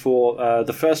only be for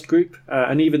the first group,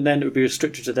 and even then it would be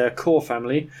restricted to their core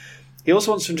family. He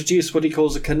also wants to introduce what he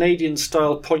calls a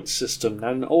Canadian-style points system,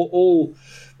 and all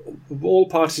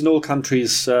parties in all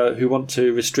countries who want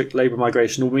to restrict labour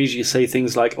migration will immediately say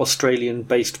things like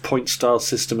Australian-based point-style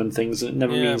system and things. It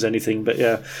never means anything, but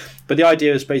the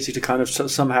idea is basically to kind of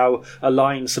somehow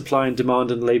align supply and demand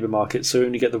in the labour market, so we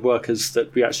only get the workers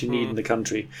that we actually need in the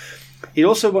country. He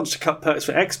also wants to cut perks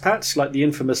for expats, like the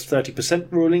infamous 30%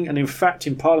 ruling, and in fact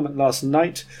in Parliament last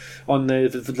night, on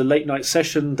the late night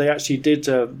session, they actually did,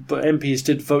 MPs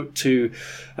did vote to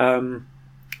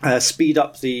speed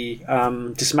up the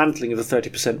dismantling of the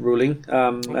 30% ruling,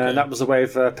 and that was a way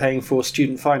of paying for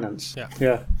student finance.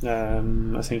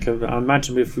 I think I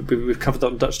imagine we've covered that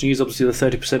on Dutch News. Obviously, the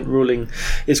 30% ruling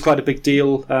is quite a big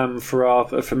deal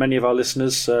for many of our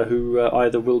listeners who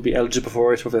either will be eligible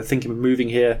for it, or if they're thinking of moving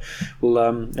here, will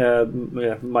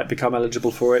might become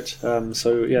eligible for it.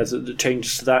 The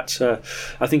changes to that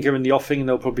I think are in the offing, and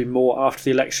there'll probably be more after the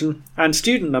election. And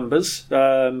student numbers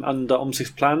under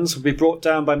Omtzigt's plans will be brought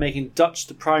down by by making Dutch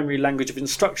the primary language of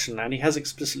instruction, and he has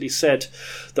explicitly said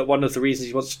that one of the reasons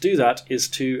he wants to do that is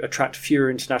to attract fewer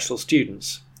international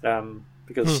students,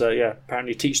 because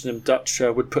apparently teaching them Dutch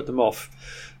would put them off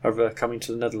of coming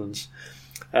to the Netherlands.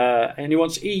 And he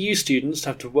wants EU students to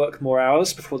have to work more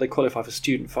hours before they qualify for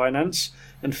student finance,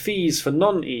 and fees for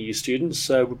non-EU students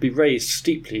would be raised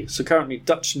steeply. So currently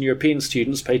Dutch and European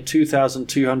students pay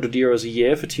 €2,200 a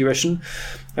year for tuition,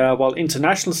 while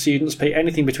international students pay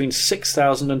anything between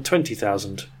 6,000 and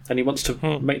 20,000, and he wants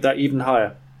to make that even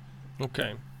higher.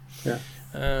 Okay.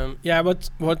 Yeah.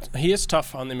 What he is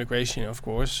tough on immigration, of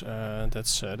course.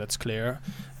 That's clear.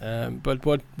 But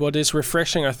what is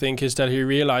refreshing, I think, is that he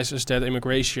realizes that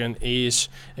immigration is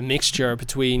a mixture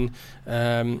between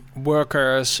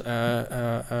workers,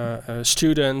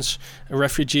 students,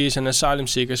 refugees, and asylum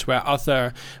seekers, where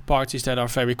other parties that are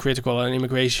very critical on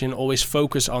immigration always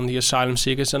focus on the asylum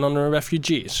seekers and on the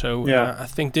refugees. So I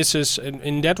think this is,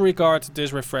 in that regard, it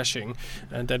is refreshing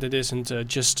that it isn't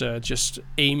just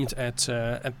aimed at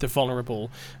the vulnerable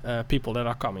people that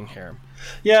are coming here.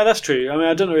 Yeah, that's true. I mean,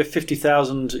 I don't know if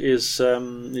 50,000 is a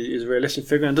realistic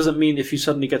figure. And it doesn't mean if you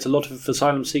suddenly get a lot of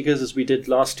asylum seekers, as we did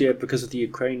last year because of the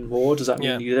Ukraine war, does that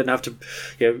mean you then have to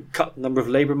cut the number of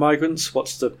labour migrants?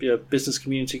 What's the business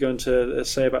community going to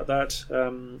say about that?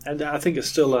 And I think it's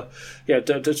still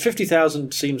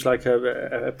 50,000 seems like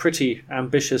a pretty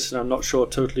ambitious and I'm not sure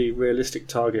totally realistic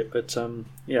target. But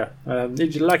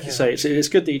like you say, it's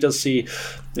good that he does see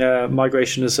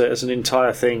migration as an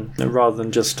entire thing rather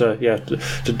than just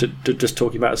just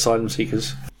talking about asylum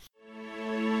seekers.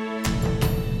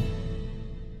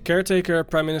 Caretaker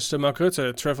Prime Minister Mark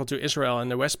Rutte travelled to Israel and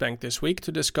the West Bank this week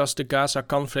to discuss the Gaza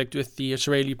conflict with the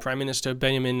Israeli Prime Minister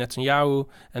Benjamin Netanyahu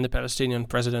and the Palestinian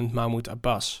President Mahmoud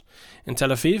Abbas. In Tel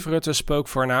Aviv, Rutte spoke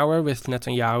for an hour with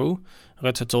Netanyahu.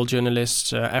 Rutte told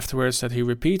journalists afterwards that he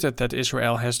repeated that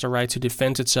Israel has the right to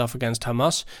defend itself against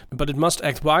Hamas, but it must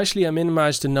act wisely and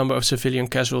minimize the number of civilian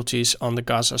casualties on the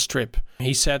Gaza Strip.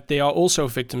 He said they are also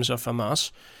victims of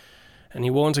Hamas, and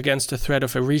he warned against the threat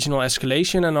of a regional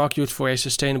escalation and argued for a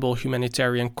sustainable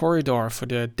humanitarian corridor for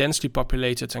the densely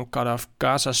populated and cut-off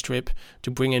Gaza Strip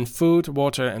to bring in food,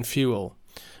 water and fuel.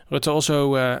 Rutte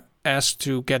also asked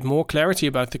to get more clarity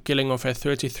about the killing of a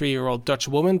 33-year-old Dutch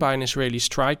woman by an Israeli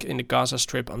strike in the Gaza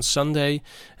Strip on Sunday,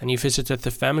 and he visited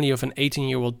the family of an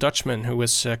 18-year-old Dutchman who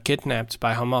was kidnapped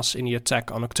by Hamas in the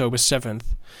attack on October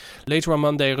 7th. Later on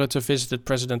Monday, Rutte visited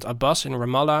President Abbas in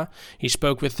Ramallah. He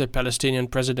spoke with the Palestinian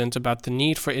president about the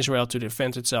need for Israel to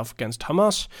defend itself against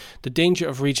Hamas, the danger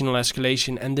of regional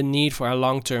escalation, and the need for a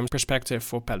long-term perspective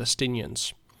for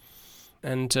Palestinians.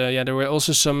 And there were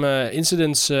also some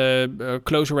incidents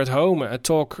closer at home. A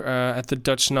talk at the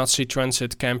Dutch Nazi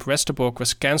transit camp Westerbork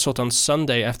was cancelled on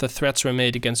Sunday after threats were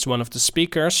made against one of the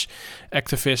speakers,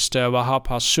 activist Wahab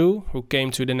Hassou, who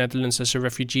came to the Netherlands as a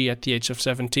refugee at the age of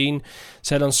 17,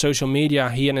 said on social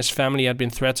media he and his family had been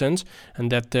threatened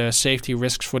and that the safety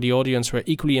risks for the audience were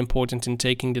equally important in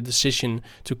taking the decision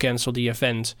to cancel the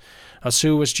event.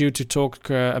 Hassou was due to talk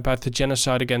about the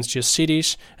genocide against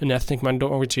Yazidis, an ethnic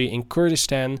minority in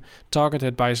Kurdistan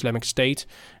targeted by Islamic State,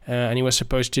 and he was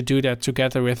supposed to do that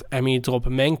together with Emi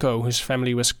Drop-Menko, whose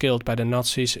family was killed by the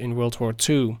Nazis in World War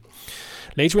II.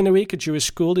 Later in the week, a Jewish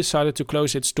school decided to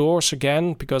close its doors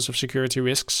again because of security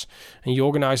risks, and the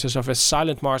organizers of a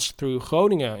silent march through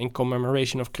Groningen in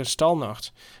commemoration of Kristallnacht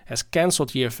has cancelled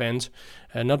the event,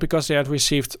 not because they had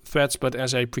received threats, but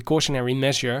as a precautionary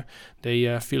measure.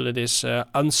 They feel it is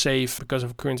unsafe because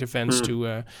of current events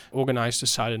to organize the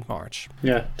silent march.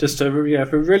 Yeah, just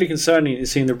really concerning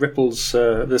seeing the ripples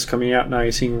of this coming out now.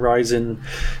 You're seeing rise in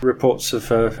reports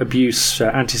of abuse,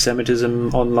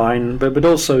 anti-Semitism online, but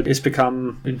also it's become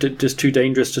just too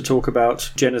dangerous to talk about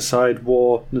genocide,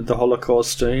 war, the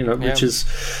Holocaust, which is,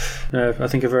 I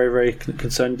think, a very, very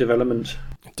concerning development.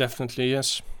 Definitely,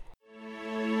 yes.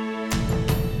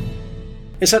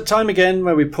 It's that time again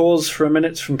where we pause for a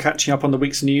minute from catching up on the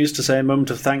week's news to say a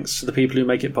moment of thanks to the people who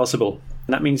make it possible.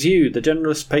 And that means you, the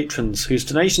generous patrons, whose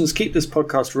donations keep this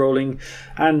podcast rolling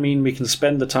and mean we can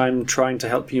spend the time trying to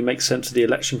help you make sense of the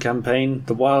election campaign,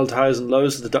 the wild highs and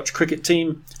lows of the Dutch cricket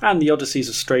team, and the odysseys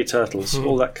of stray turtles.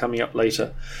 All that coming up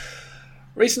later.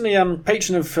 Recently,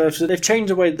 Patreon they've changed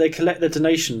the way that they collect their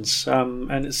donations,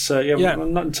 and it's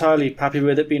I'm not entirely happy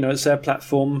with it. But, it's their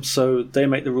platform, so they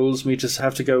make the rules. We just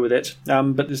have to go with it.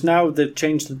 But it's now they've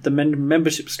changed the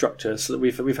membership structure, so that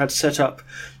we've had to set up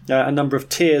a number of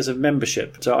tiers of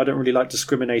membership. So I don't really like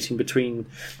discriminating between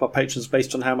our patrons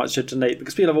based on how much they donate,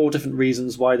 because people have all different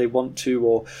reasons why they want to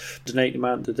or donate the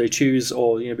amount that they choose,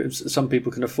 or some people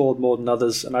can afford more than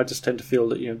others, and I just tend to feel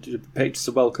that patrons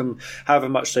are welcome however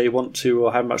much they want to or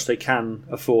or how much they can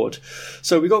afford.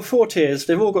 So we've got 4 tiers.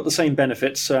 They've all got the same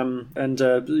benefits, and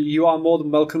you are more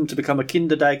than welcome to become a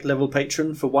Kinderdag level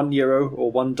patron for €1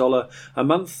 or $1 a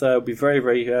month. We'll be very,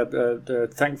 very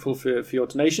thankful for your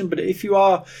donation. But if you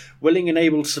are willing and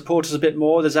able to support us a bit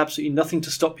more, there's absolutely nothing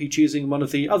to stop you choosing one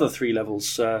of the other 3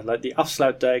 levels, like the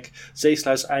Afsluitdag,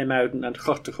 Zeesluis IJmuiden, and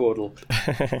Grachtengordel.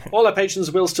 All our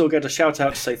patrons will still get a shout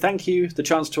out to say thank you, the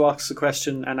chance to ask a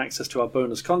question, and access to our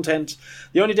bonus content.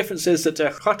 The only difference is that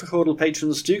Grachtengordel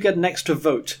patrons do get an extra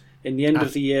vote in the end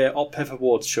of the year Ophef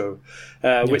Awards show,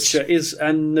 which is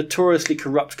a notoriously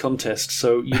corrupt contest.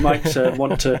 So you might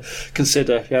want to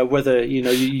consider whether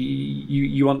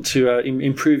you want to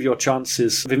improve your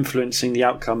chances of influencing the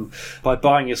outcome by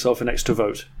buying yourself an extra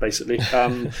vote, basically.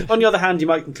 On the other hand, you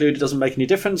might conclude it doesn't make any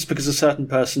difference because a certain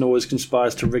person always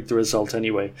conspires to rig the result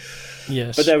anyway.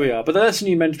 Yes. But there we are. But that's a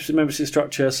new membership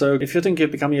structure. So if you're thinking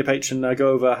of becoming a patron, go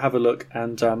over, have a look,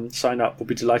 and sign up. We'll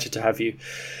be delighted to have you.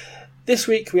 This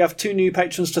week we have 2 new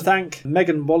patrons to thank,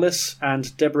 Megan Wallace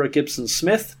and Deborah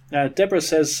Gibson-Smith. Deborah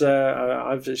says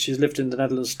she's lived in the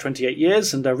Netherlands 28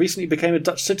 years and recently became a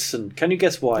Dutch citizen. Can you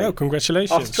guess why? Oh,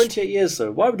 congratulations. After 28 years,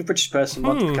 though. Why would a British person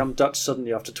want to become Dutch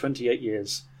suddenly after 28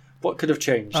 years? What could have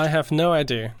changed? I have no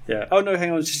idea. Yeah. Oh, no,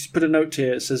 hang on. Just put a note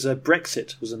here. It says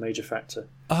Brexit was a major factor.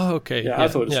 Oh, okay. Yeah, I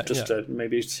thought it was just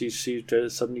maybe she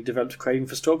suddenly developed a craving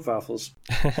for stroopwafels.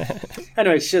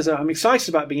 Anyway, she says, I'm excited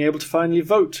about being able to finally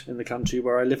vote in the country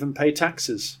where I live and pay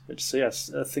taxes. Which is,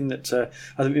 a thing that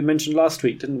I think we mentioned last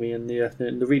week, didn't we, in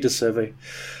the reader survey.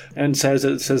 And says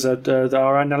that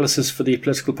our analysis for the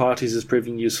political parties is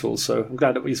proving useful. So I'm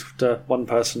glad at least one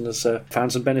person has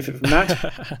found some benefit from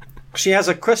that. She has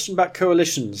a question about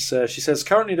coalitions. She says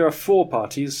currently there are 4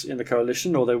 parties in the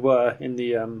coalition, or they were in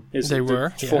the...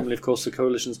 Formerly, of course, the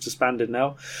coalition's disbanded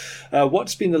now.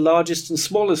 What's been the largest and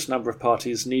smallest number of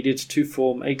parties needed to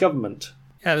form a government?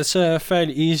 Yeah, that's a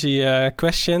fairly easy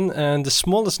question. And the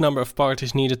smallest number of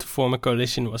parties needed to form a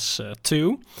coalition was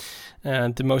 2.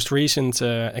 The most recent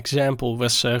example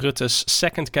was Rutte's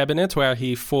second cabinet, where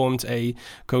he formed a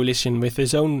coalition with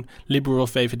his own liberal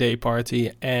VVD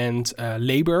party and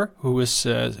Labour, who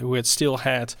had still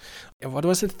had, what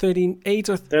was it, 38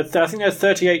 or... I think there are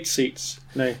 38 seats.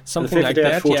 No, something like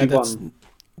that. 41.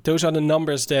 Those are the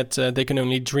numbers that they can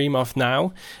only dream of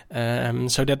now.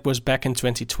 So that was back in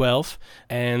 2012.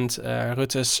 And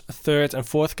Rutte's third and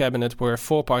fourth cabinet were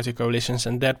 4-party coalitions.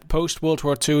 And that post-World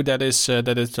War II, that is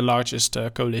the largest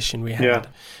coalition we had. Yeah.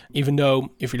 Even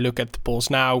though, if we look at the polls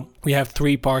now, we have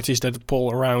 3 parties that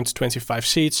poll around 25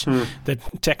 seats. That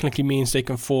technically means they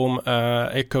can form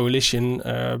a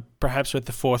coalition, perhaps with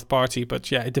the 4th party.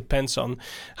 But yeah, it depends on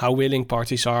how willing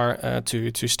parties are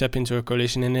to step into a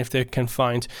coalition and if they can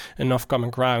find enough common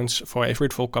grounds for a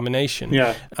fruitful combination.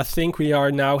 Yeah. I think we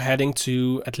are now heading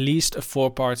to at least a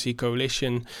 4-party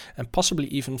coalition and possibly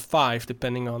even 5,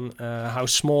 depending on how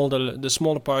small the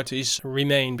smaller parties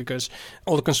remain, because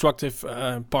all the constructive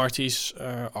parties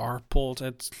are polled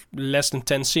at less than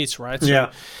 10 seats, right? So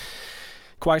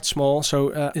quite small.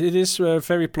 So it is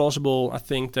very plausible, I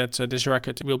think, that this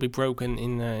record will be broken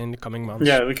in the coming months.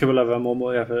 Yeah, we will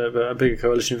have a bigger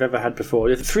coalition we've ever had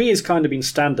before. 3 has kind of been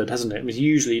standard, hasn't it? I mean,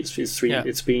 usually it's 3. Yeah.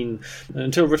 It's been,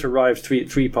 until Rutte arrived,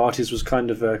 three parties was kind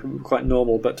of quite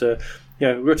normal, but...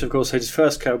 Rutte, of course, his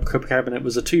first cabinet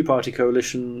was a 2-party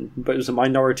coalition, but it was a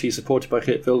minority supported by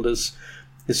Geert Wilders.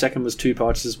 His second was 2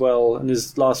 parties as well, and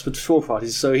his last was 4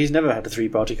 parties, so he's never had a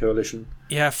 3-party coalition.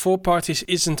 Yeah, 4 parties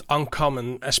isn't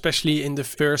uncommon, especially in the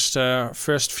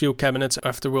first few cabinets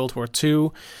after World War II.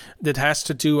 That has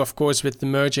to do, of course, with the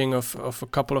merging of a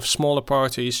couple of smaller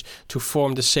parties to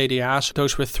form the CDA. So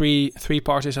those were three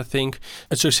parties, I think.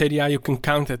 And so CDA, you can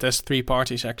count it as 3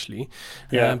 parties, actually.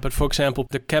 Yeah. But for example,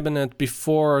 the cabinet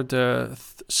before the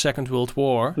Second World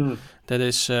War, that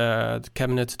is the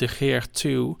cabinet De Geert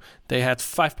II, they had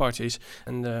 5 parties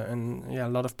and a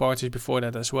lot of parties before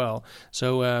that as well.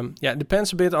 So it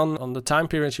depends a bit on the time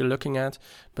period you're looking at,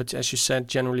 but as you said,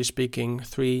 generally speaking,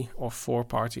 3 or 4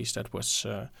 parties, that was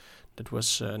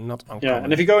not uncommon. Yeah,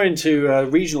 and if you go into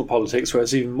regional politics, where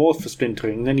it's even more for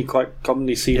splintering, then you quite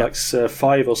commonly see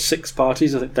 5 or 6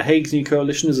 parties. I think the Hague's new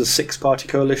coalition is a 6-party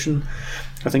coalition.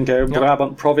 I think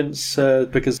Brabant province,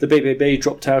 because the BBB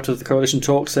dropped out of the coalition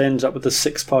talks, they ended up with a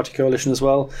 6-party coalition as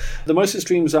well. The most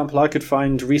extreme example I could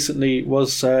find recently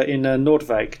was in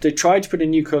Noordwijk. They tried to put a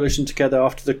new coalition together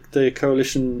after the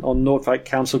coalition on Noordwijk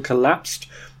Council collapsed.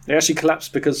 They actually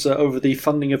collapsed because over the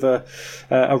funding of a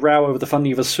row over the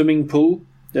funding of a swimming pool.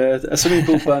 A swimming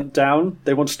pool burnt down.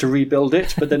 They wanted to rebuild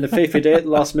it, but then the VVD at the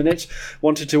last minute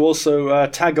wanted to also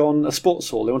tag on a sports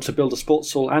hall. They wanted to build a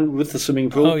sports hall and with the swimming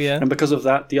pool. Oh, yeah. And because of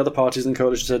that, the other parties in the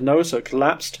coalition said no, so it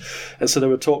collapsed. And so there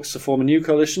were talks to form a new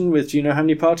coalition with, do you know how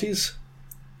many parties?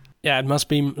 Yeah, it must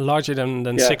be larger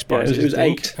than 6 parties. It was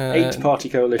eight-party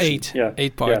coalition.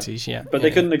 Eight parties, But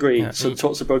they couldn't agree, so the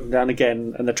talks are broken down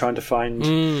again, and they're trying to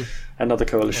find another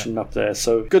coalition up there.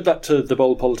 So good luck to the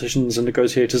bold politicians and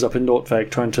negotiators up in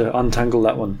Noordwijk trying to untangle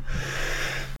that one.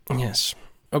 Yes.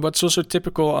 What's also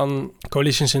typical on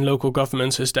coalitions in local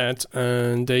governments is that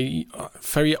they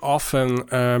very often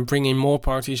bring in more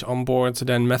parties on board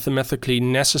than mathematically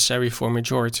necessary for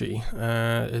majority.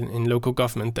 In local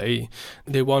government, they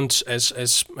want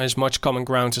as much common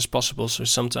ground as possible. So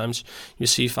sometimes you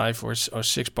see 5 or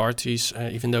 6 parties,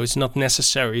 even though it's not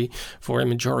necessary for a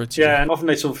majority. Yeah, and often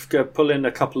they sort of pull in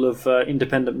a couple of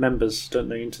independent members, don't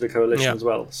they, into the coalition as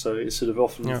well. So it's sort of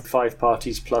often 5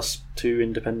 parties plus 2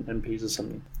 independent MPs or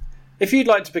something. If you'd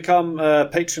like to become a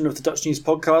patron of the Dutch News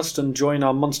Podcast and join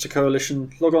our monster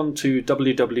coalition, log on to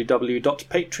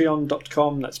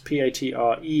www.patreon.com, that's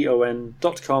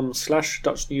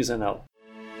patreon.com/DutchNewsNL.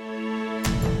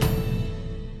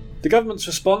 The government's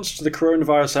response to the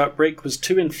coronavirus outbreak was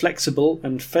too inflexible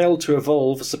and failed to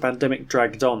evolve as the pandemic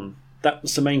dragged on. That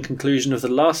was the main conclusion of the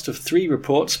last of 3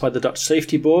 reports by the Dutch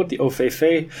Safety Board, the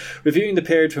OVV, reviewing the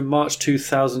period from March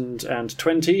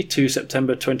 2020 to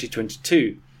September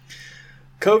 2022.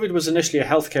 COVID was initially a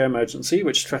healthcare emergency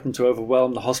which threatened to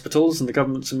overwhelm the hospitals, and the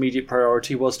government's immediate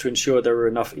priority was to ensure there were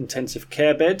enough intensive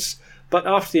care beds. But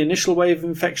after the initial wave of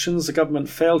infections, the government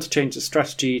failed to change its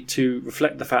strategy to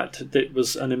reflect the fact that it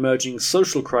was an emerging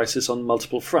social crisis on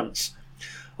multiple fronts.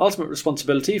 Ultimate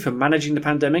responsibility for managing the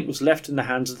pandemic was left in the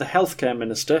hands of the healthcare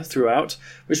minister throughout,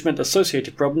 which meant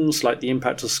associated problems like the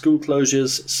impact of school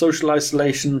closures, social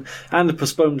isolation, and the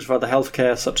postponement of other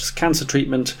healthcare, such as cancer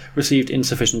treatment, received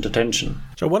insufficient attention.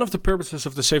 So one of the purposes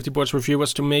of the Safety Board's review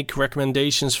was to make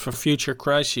recommendations for future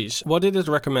crises. What did it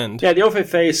recommend? Yeah, the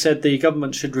OVV said the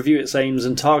government should review its aims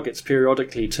and targets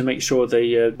periodically to make sure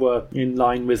they were in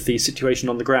line with the situation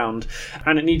on the ground,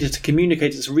 and it needed to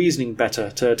communicate its reasoning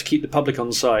better to keep the public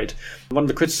on side. One of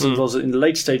the criticisms was that in the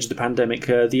late stage of the pandemic,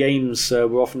 the aims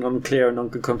were often unclear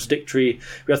and contradictory.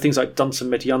 We had things like dansen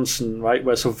met Jansen, right,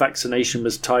 where sort of vaccination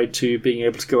was tied to being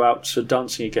able to go out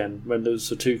dancing again, when those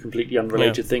are 2 completely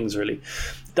unrelated things, really.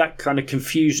 That kind of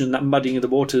confusion, that muddying of the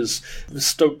waters,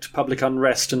 stoked public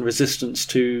unrest and resistance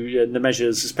to the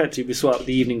measures. Especially we saw at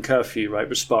the evening curfew, right,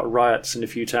 which sparked riots in a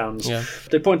few towns. Yeah.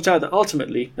 They pointed out that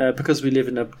ultimately, because we live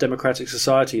in a democratic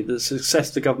society, the success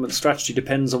of the government's strategy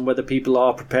depends on whether people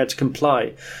are prepared to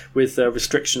comply with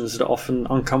restrictions that are often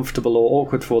uncomfortable or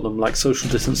awkward for them, like social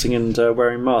distancing and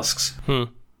wearing masks.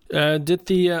 Did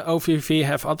the OVV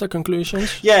have other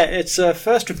conclusions? Yeah, its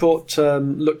first report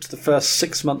looked at the first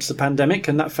 6 months of the pandemic,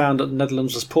 and that found that the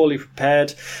Netherlands was poorly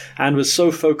prepared and was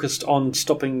so focused on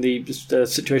stopping the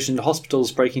situation in the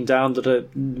hospitals breaking down that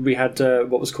we had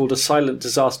what was called a silent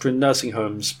disaster in nursing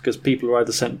homes, because people were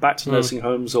either sent back to nursing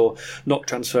homes or not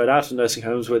transferred out of nursing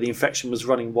homes where the infection was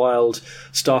running wild,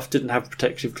 staff didn't have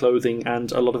protective clothing,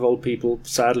 and a lot of old people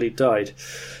sadly died.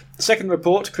 The second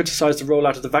report criticised the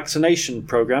rollout of the vaccination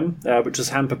programme, which was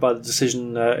hampered by the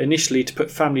decision initially to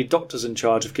put family doctors in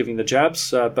charge of giving the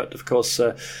jabs, but of course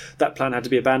that plan had to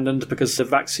be abandoned because the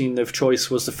vaccine of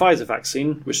choice was the Pfizer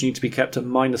vaccine, which needs to be kept at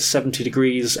minus 70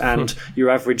 degrees, and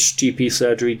your average GP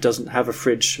surgery doesn't have a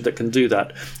fridge that can do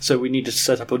that. So we needed to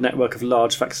set up a network of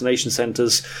large vaccination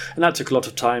centres, and that took a lot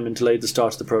of time and delayed the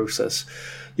start of the process.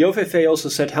 The OVV also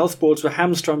said health boards were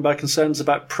hamstrung by concerns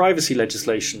about privacy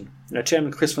legislation.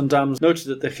 Chairman Chris van Dam noted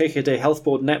that the GGD Health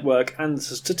Board Network and the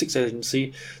Statistics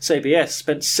Agency, CBS,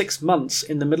 spent 6 months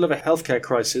in the middle of a healthcare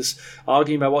crisis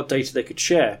arguing about what data they could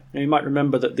share. And you might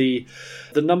remember that the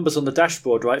numbers on the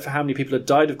dashboard, right, for how many people had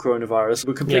died of coronavirus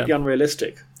were completely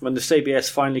unrealistic. When the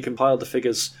CBS finally compiled the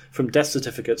figures from death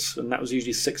certificates, and that was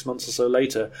usually 6 months or so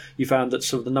later, you found that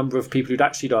sort of the number of people who'd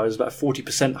actually died was about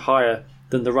 40% higher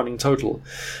than the running total.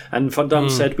 And Van Dam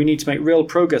said we need to make real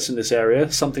progress in this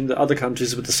area, something that other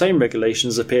countries with the same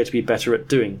regulations appear to be better at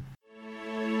doing.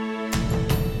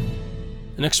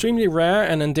 An extremely rare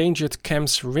and endangered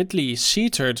Kemp's Ridley sea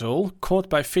turtle, caught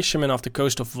by fishermen off the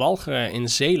coast of Walcheren in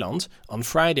Zeeland, on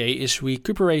Friday is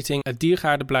recuperating at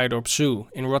Diergaarde Blijdorp Zoo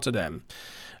in Rotterdam.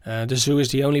 The zoo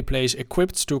is the only place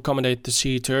equipped to accommodate the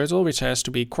sea turtle, which has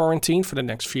to be quarantined for the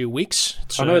next few weeks.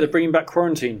 They're bringing back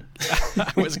quarantine.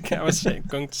 I was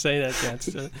going to say that. Yeah,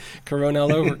 it's Corona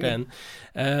all over again.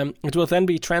 It will then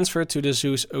be transferred to the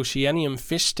zoo's Oceanium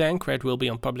fish tank, where it will be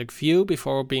on public view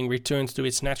before being returned to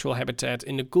its natural habitat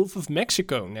in the Gulf of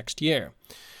Mexico next year.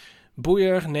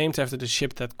 Boyer, named after the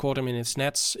ship that caught him in its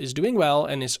nets, is doing well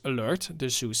and is alert, the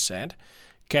zoo said.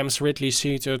 Camp's Ridley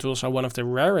sea turtles are one of the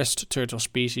rarest turtle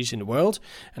species in the world,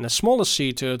 and the smallest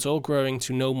sea turtle growing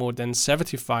to no more than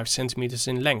 75 centimeters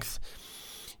in length.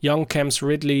 Young Camp's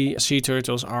Ridley sea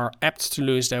turtles are apt to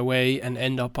lose their way and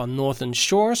end up on northern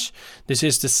shores. This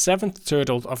is the 7th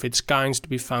turtle of its kind to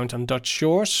be found on Dutch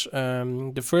shores.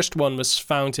 The first one was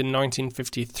found in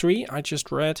 1953, I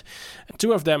just read.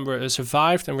 2 of them were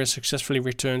survived and were successfully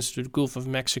returned to the Gulf of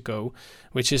Mexico,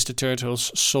 which is the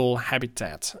turtle's sole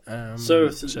habitat. So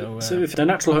if their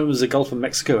natural home is the Gulf of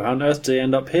Mexico, how on earth do they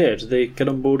end up here? Do they get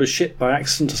on board a ship by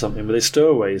accident or something? Were they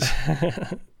stowaways?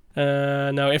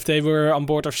 No, if they were on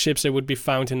board of ships, they would be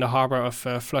found in the harbour of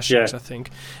Flushing, I think.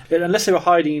 Unless they were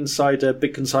hiding inside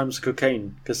big consignments of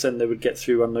cocaine, because then they would get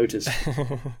through unnoticed.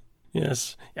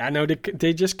 Yes. Yeah, no,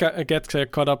 they just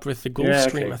get caught up with the Gulf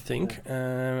Stream, I think.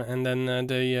 And then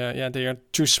they are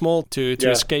too small to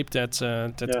escape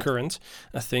that current,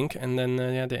 I think. And then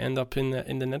they end up in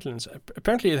the Netherlands.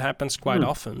 Apparently it happens quite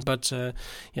often, but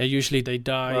usually they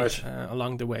die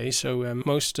along the way. So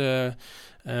most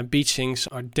beachings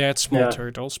are dead small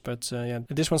turtles, but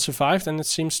this one survived and it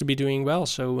seems to be doing well.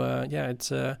 So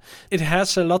it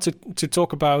has a lot to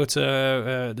talk about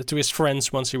to his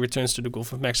friends once he returns to the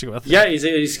Gulf of Mexico. Yeah,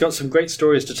 he's got some great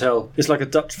stories to tell. It's like a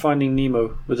Dutch Finding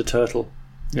Nemo with a turtle.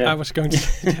 Yeah. I was going to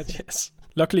say that, yes.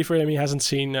 Luckily for him, he hasn't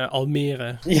seen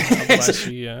Almere. Otherwise,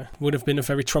 he would have been a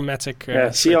very traumatic.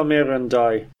 See Almere and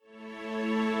die.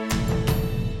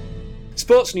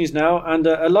 Sports news now, and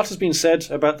a lot has been said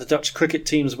about the Dutch cricket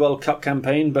team's World Cup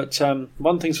campaign, but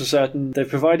one thing's for certain, they've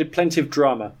provided plenty of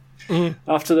drama. Mm-hmm.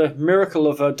 After the miracle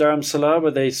of Dharamsala,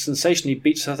 where they sensationally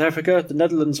beat South Africa, the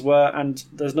Netherlands were, and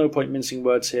there's no point mincing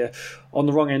words here, on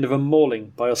the wrong end of a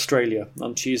mauling by Australia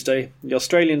on Tuesday. The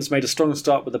Australians made a strong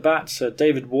start with the bat.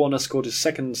 David Warner scored his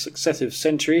 2nd successive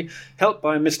century, helped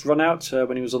by a missed run-out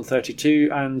when he was on 32,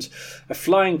 and a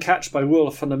flying catch by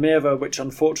Roelof van der Merwe, which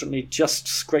unfortunately just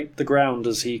scraped the ground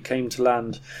as he came to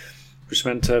land, which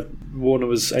meant Warner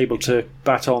was able to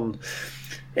bat on.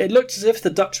 It looked as if the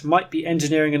Dutch might be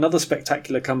engineering another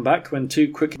spectacular comeback when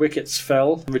 2 quick wickets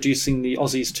fell, reducing the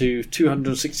Aussies to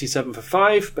 267 for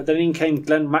 5, but then in came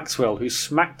Glenn Maxwell, who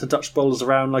smacked the Dutch bowlers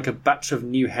around like a batch of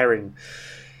new herring.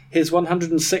 His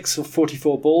 106 of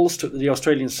 44 balls took the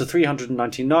Australians to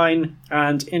 399,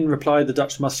 and in reply the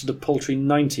Dutch mustered a paltry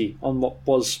 90 on what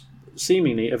was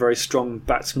seemingly a very strong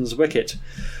batsman's wicket.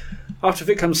 After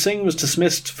Vikram Singh was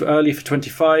dismissed early for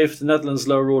 25, the Netherlands'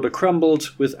 lower order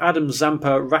crumbled, with Adam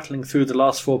Zampa rattling through the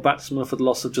last 4 batsmen for the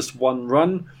loss of just 1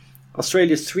 run.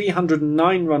 Australia's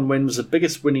 309-run win was the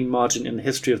biggest winning margin in the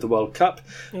history of the World Cup.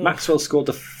 Maxwell scored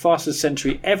the fastest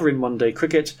century ever in one-day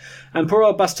cricket, and poor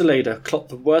old Basteleda clocked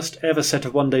the worst ever set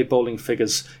of one-day bowling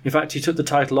figures. In fact, he took the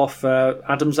title off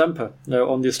Adam Zampa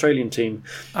on the Australian team.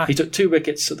 He took 2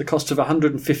 wickets at the cost of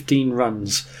 115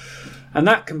 runs. And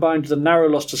that, combined with a narrow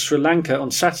loss to Sri Lanka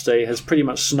on Saturday, has pretty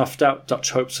much snuffed out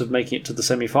Dutch hopes of making it to the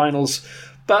semi-finals.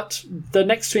 But the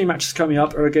next 3 matches coming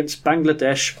up are against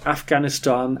Bangladesh,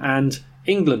 Afghanistan and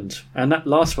England. And that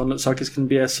last one looks like it's going to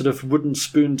be a sort of wooden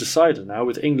spoon decider now,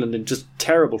 with England in just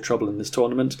terrible trouble in this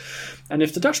tournament. And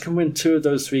if the Dutch can win 2 of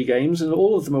those 3 games, and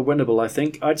all of them are winnable, I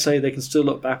think, I'd say they can still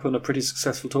look back on a pretty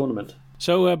successful tournament.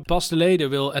 So Basteleda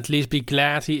will at least be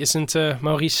glad he isn't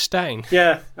Maurice Steijn.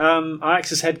 Yeah,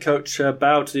 Ajax's head coach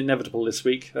bowed to the inevitable this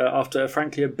week after a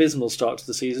frankly abysmal start to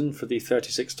the season for the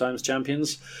 36 times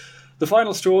champions. The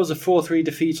final straw was a 4-3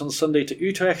 defeat on Sunday to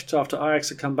Utrecht after Ajax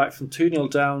had come back from 2-0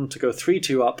 down to go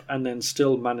 3-2 up and then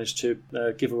still managed to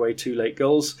give away 2 late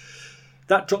goals.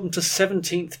 That dropped them to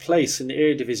 17th place in the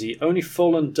Eredivisie. Only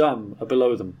Volendam are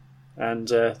below them. And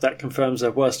that confirms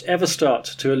their worst ever start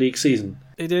to a league season.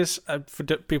 It is, for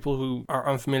the people who are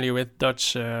unfamiliar with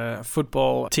Dutch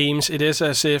football teams, it is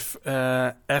as if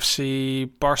FC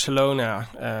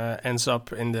Barcelona ends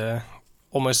up in the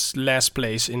almost last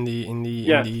place in the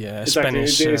exactly.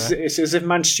 Spanish. It's as if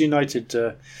Manchester United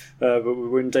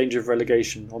were in danger of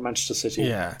relegation, or Manchester City.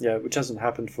 Yeah, which hasn't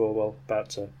happened for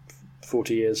about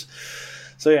 40 years.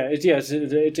 So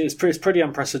it's pretty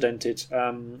unprecedented.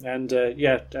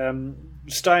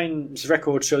 Stein's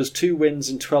record shows 2 wins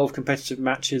in 12 competitive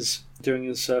matches. during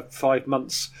his 5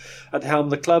 months at the helm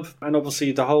of the club. And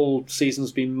obviously the whole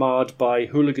season's been marred by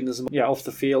hooliganism off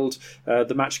the field.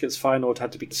 The match against Feyenoord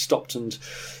had to be stopped and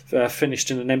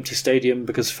finished in an empty stadium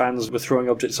because fans were throwing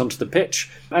objects onto the pitch.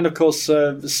 And of course,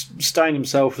 Steijn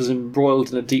himself was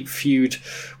embroiled in a deep feud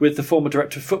with the former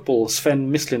director of football,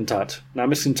 Sven Mislintat. Now,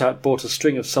 Mislintat bought a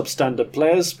string of substandard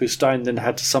players who Steijn then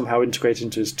had to somehow integrate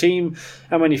into his team,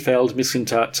 and when he failed,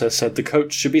 Mislintat said the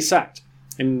coach should be sacked.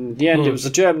 In the end, it was the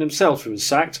German himself who was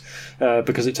sacked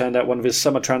because it turned out one of his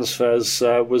summer transfers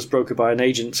was brokered by an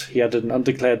agent he had an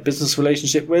undeclared business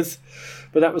relationship with.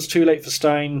 But that was too late for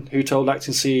Steijn, who told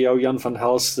acting CEO Jan van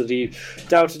Hals that he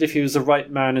doubted if he was the right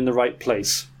man in the right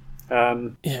place.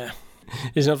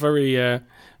 He's not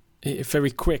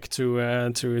very quick to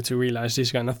realize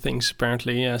these kind of things,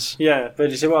 apparently. Yes. Yeah, but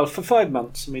he said, well, for 5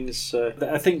 months. I mean, it's,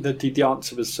 I think that the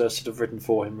answer was sort of written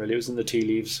for him. Really, it was in the tea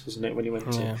leaves, wasn't it, when he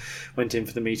went in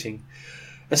for the meeting.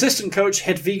 Assistant coach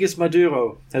Hedviges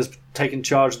Maduro has taken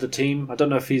charge of the team. I don't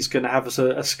know if he's going to have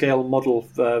a scale model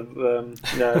version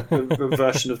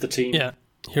of the team. Yeah.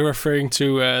 You're referring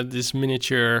to this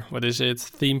miniature,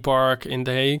 theme park in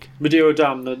The Hague?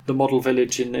 Madurodam, the model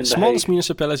village in The Hague. Smallest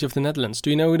municipality of the Netherlands. Do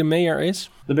you know who the mayor is?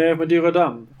 The mayor of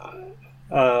Madurodam?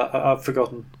 I've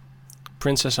forgotten.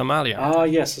 Princess Amalia. Ah,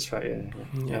 yes, that's right.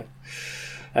 Yeah.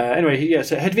 Anyway,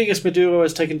 so Hedviges Maduro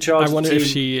has taken charge. I wonder if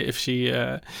she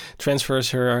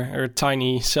transfers her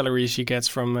tiny salary she gets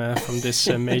from this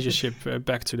mayorship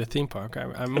back to the theme park. I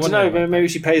don't know. Maybe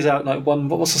she pays out like one.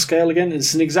 What's the scale again?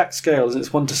 It's an exact scale.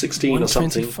 It's 1 to 16 or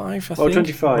something. 125, I think. Or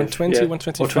 25. 120,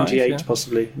 125. Or 28,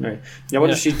 possibly. No. I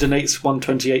wonder if she donates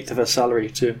 1/28 of her salary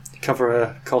to cover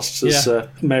her costs as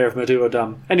mayor of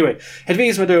Madurodam. Anyway,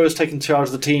 Hedviges Maduro has taken charge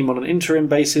of the team on an interim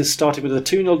basis, starting with a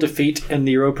 2-0 defeat in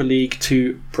the Europa League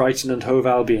to Brighton and Hove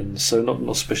Albion, so not an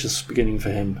auspicious beginning for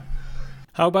him.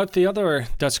 How about the other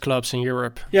Dutch clubs in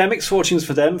Europe? Yeah, mixed fortunes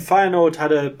for them. Feyenoord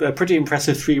had a pretty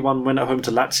impressive 3-1 win at home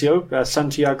to Lazio.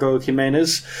 Santiago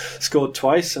Jimenez scored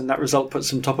twice, and that result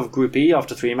puts them top of Group E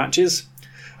after 3 matches.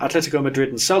 Atletico Madrid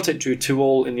and Celtic drew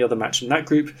 2-2 in the other match in that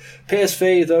group.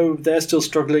 PSV, though, they're still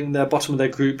struggling. They're bottom of their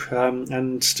group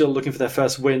and still looking for their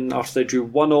first win after they drew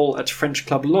 1-1 at French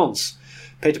club Lens.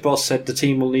 Peter Bosz said the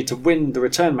team will need to win the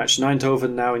return match in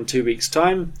Eindhoven now in 2 weeks'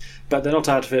 time, but they're not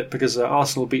out of it because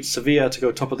Arsenal beat Sevilla to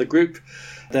go top of the group.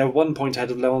 They're 1 point ahead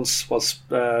of Lens, whilst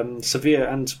Sevilla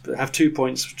and have 2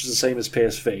 points, which is the same as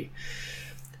PSV.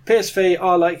 PSV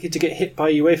are likely to get hit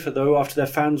by UEFA, though, after their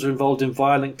fans were involved in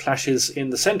violent clashes in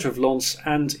the centre of Lens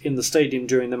and in the stadium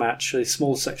during the match. A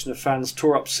small section of fans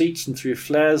tore up seats and threw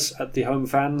flares at the home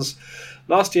fans.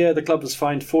 Last year, the club was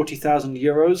fined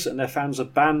 €40,000 and their fans were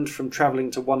banned from travelling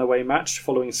to one away match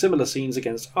following similar scenes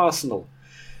against Arsenal.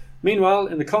 Meanwhile,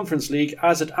 in the Conference League,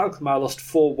 AZ Alkmaar lost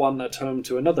 4-1 at home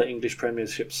to another English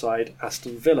Premiership side,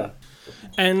 Aston Villa.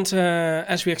 And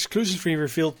as we exclusively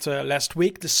revealed last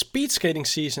week, the speed skating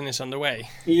season is underway.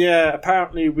 Yeah,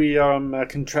 apparently we are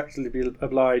contractually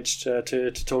obliged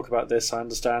to talk about this, I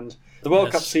understand. The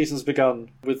World Cup season's begun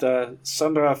with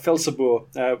Sandra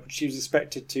Felseboer. She was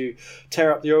expected to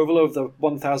tear up the oval over the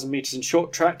 1,000 metres in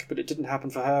short track, but it didn't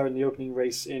happen for her in the opening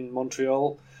race in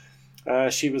Montreal.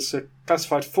 She was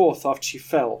classified 4th after she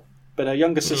fell. But her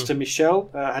younger sister, Michelle,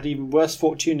 had even worse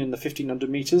fortune in the 1,500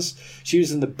 metres. She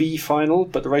was in the B final,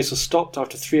 but the race was stopped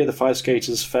after 3 of the 5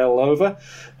 skaters fell over.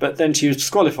 But then she was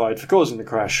disqualified for causing the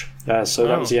crash. So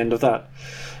that was the end of that.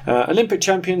 Olympic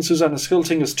champion Susanna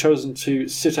Schilting has chosen to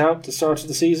sit out the start of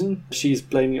the season. She's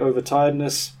blaming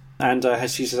overtiredness, and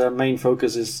she says her main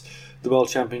focus is the World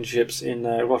Championships in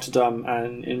Rotterdam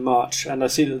and in March. And I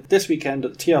see that this weekend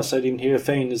at the TR Stadium in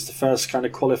Heerenveen is the first kind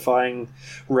of qualifying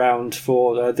round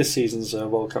for this season's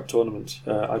World Cup tournament,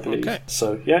 I believe. Okay.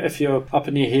 So, yeah, if you're up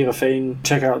near Heerenveen,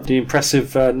 check out the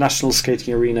impressive national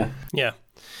skating arena. Yeah.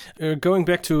 Going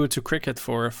back to cricket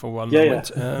for one moment,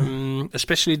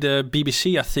 especially the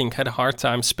BBC, I think, had a hard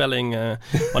time spelling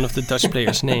one of the Dutch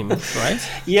players' name, right?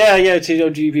 Yeah,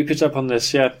 you picked up on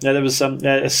this, yeah. There was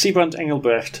Siebrand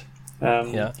Engelbrecht,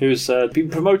 who's been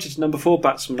promoted to number 4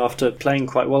 batsman after playing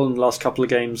quite well in the last couple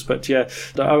of games. But yeah,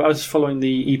 I was following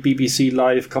the BBC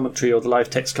live commentary or the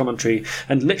live text commentary,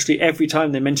 and literally every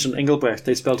time they mentioned Engelbrecht,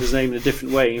 they spelled his name in a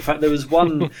different way. In fact, there was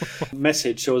one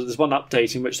message, or there's one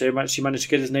update in which they actually managed to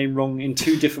get his name wrong in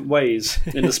 2 different ways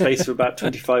in the space of about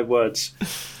 25 words.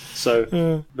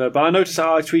 So, but I noticed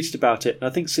how I tweeted about it, and I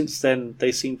think since then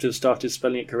they seem to have started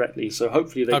spelling it correctly. So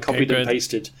hopefully they copied and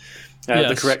pasted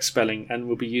the correct spelling and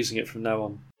will be using it from now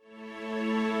on.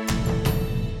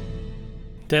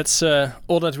 That's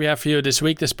all that we have for you this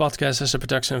week. This podcast is a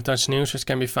production of Dutch News, which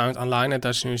can be found online at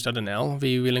dutchnews.nl.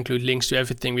 We will include links to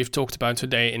everything we've talked about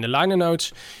today in the liner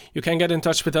notes. You can get in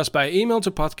touch with us by email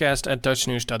to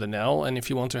podcast@dutchnews.nl. And if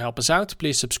you want to help us out,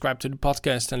 please subscribe to the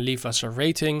podcast and leave us a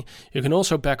rating. You can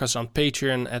also back us on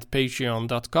Patreon at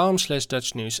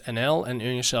patreon.com/dutchnewsnl and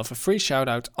earn yourself a free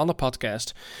shout-out on the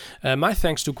podcast. My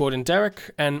thanks to Gordon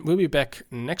Derrick, and we'll be back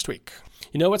next week.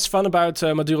 You know what's fun about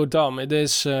Maduro Dam? It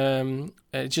is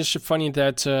just funny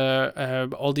that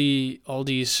all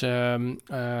these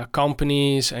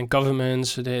companies and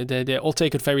governments they all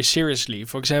take it very seriously.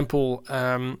 For example,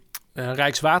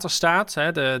 Rijkswaterstaat,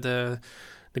 the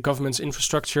government's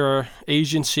infrastructure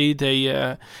agency,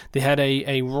 they had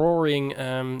a roaring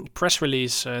press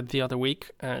release the other week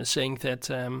saying that.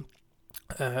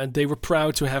 They were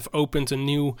proud to have opened a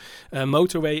new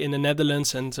motorway in the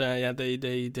Netherlands, and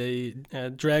they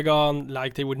drag on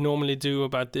like they would normally do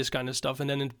about this kind of stuff, and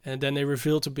then it is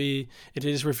revealed to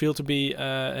be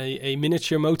a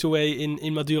miniature motorway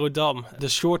in Maduro Dam, the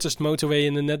shortest motorway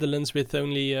in the Netherlands with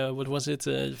only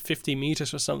 50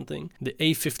 meters or something. The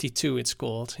A52 it's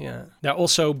called. Yeah, there are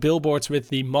also billboards with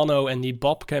the Mono and the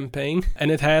Bob campaign, and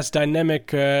it has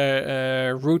dynamic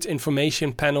route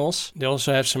information panels. They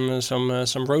also have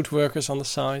some road workers on the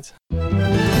side.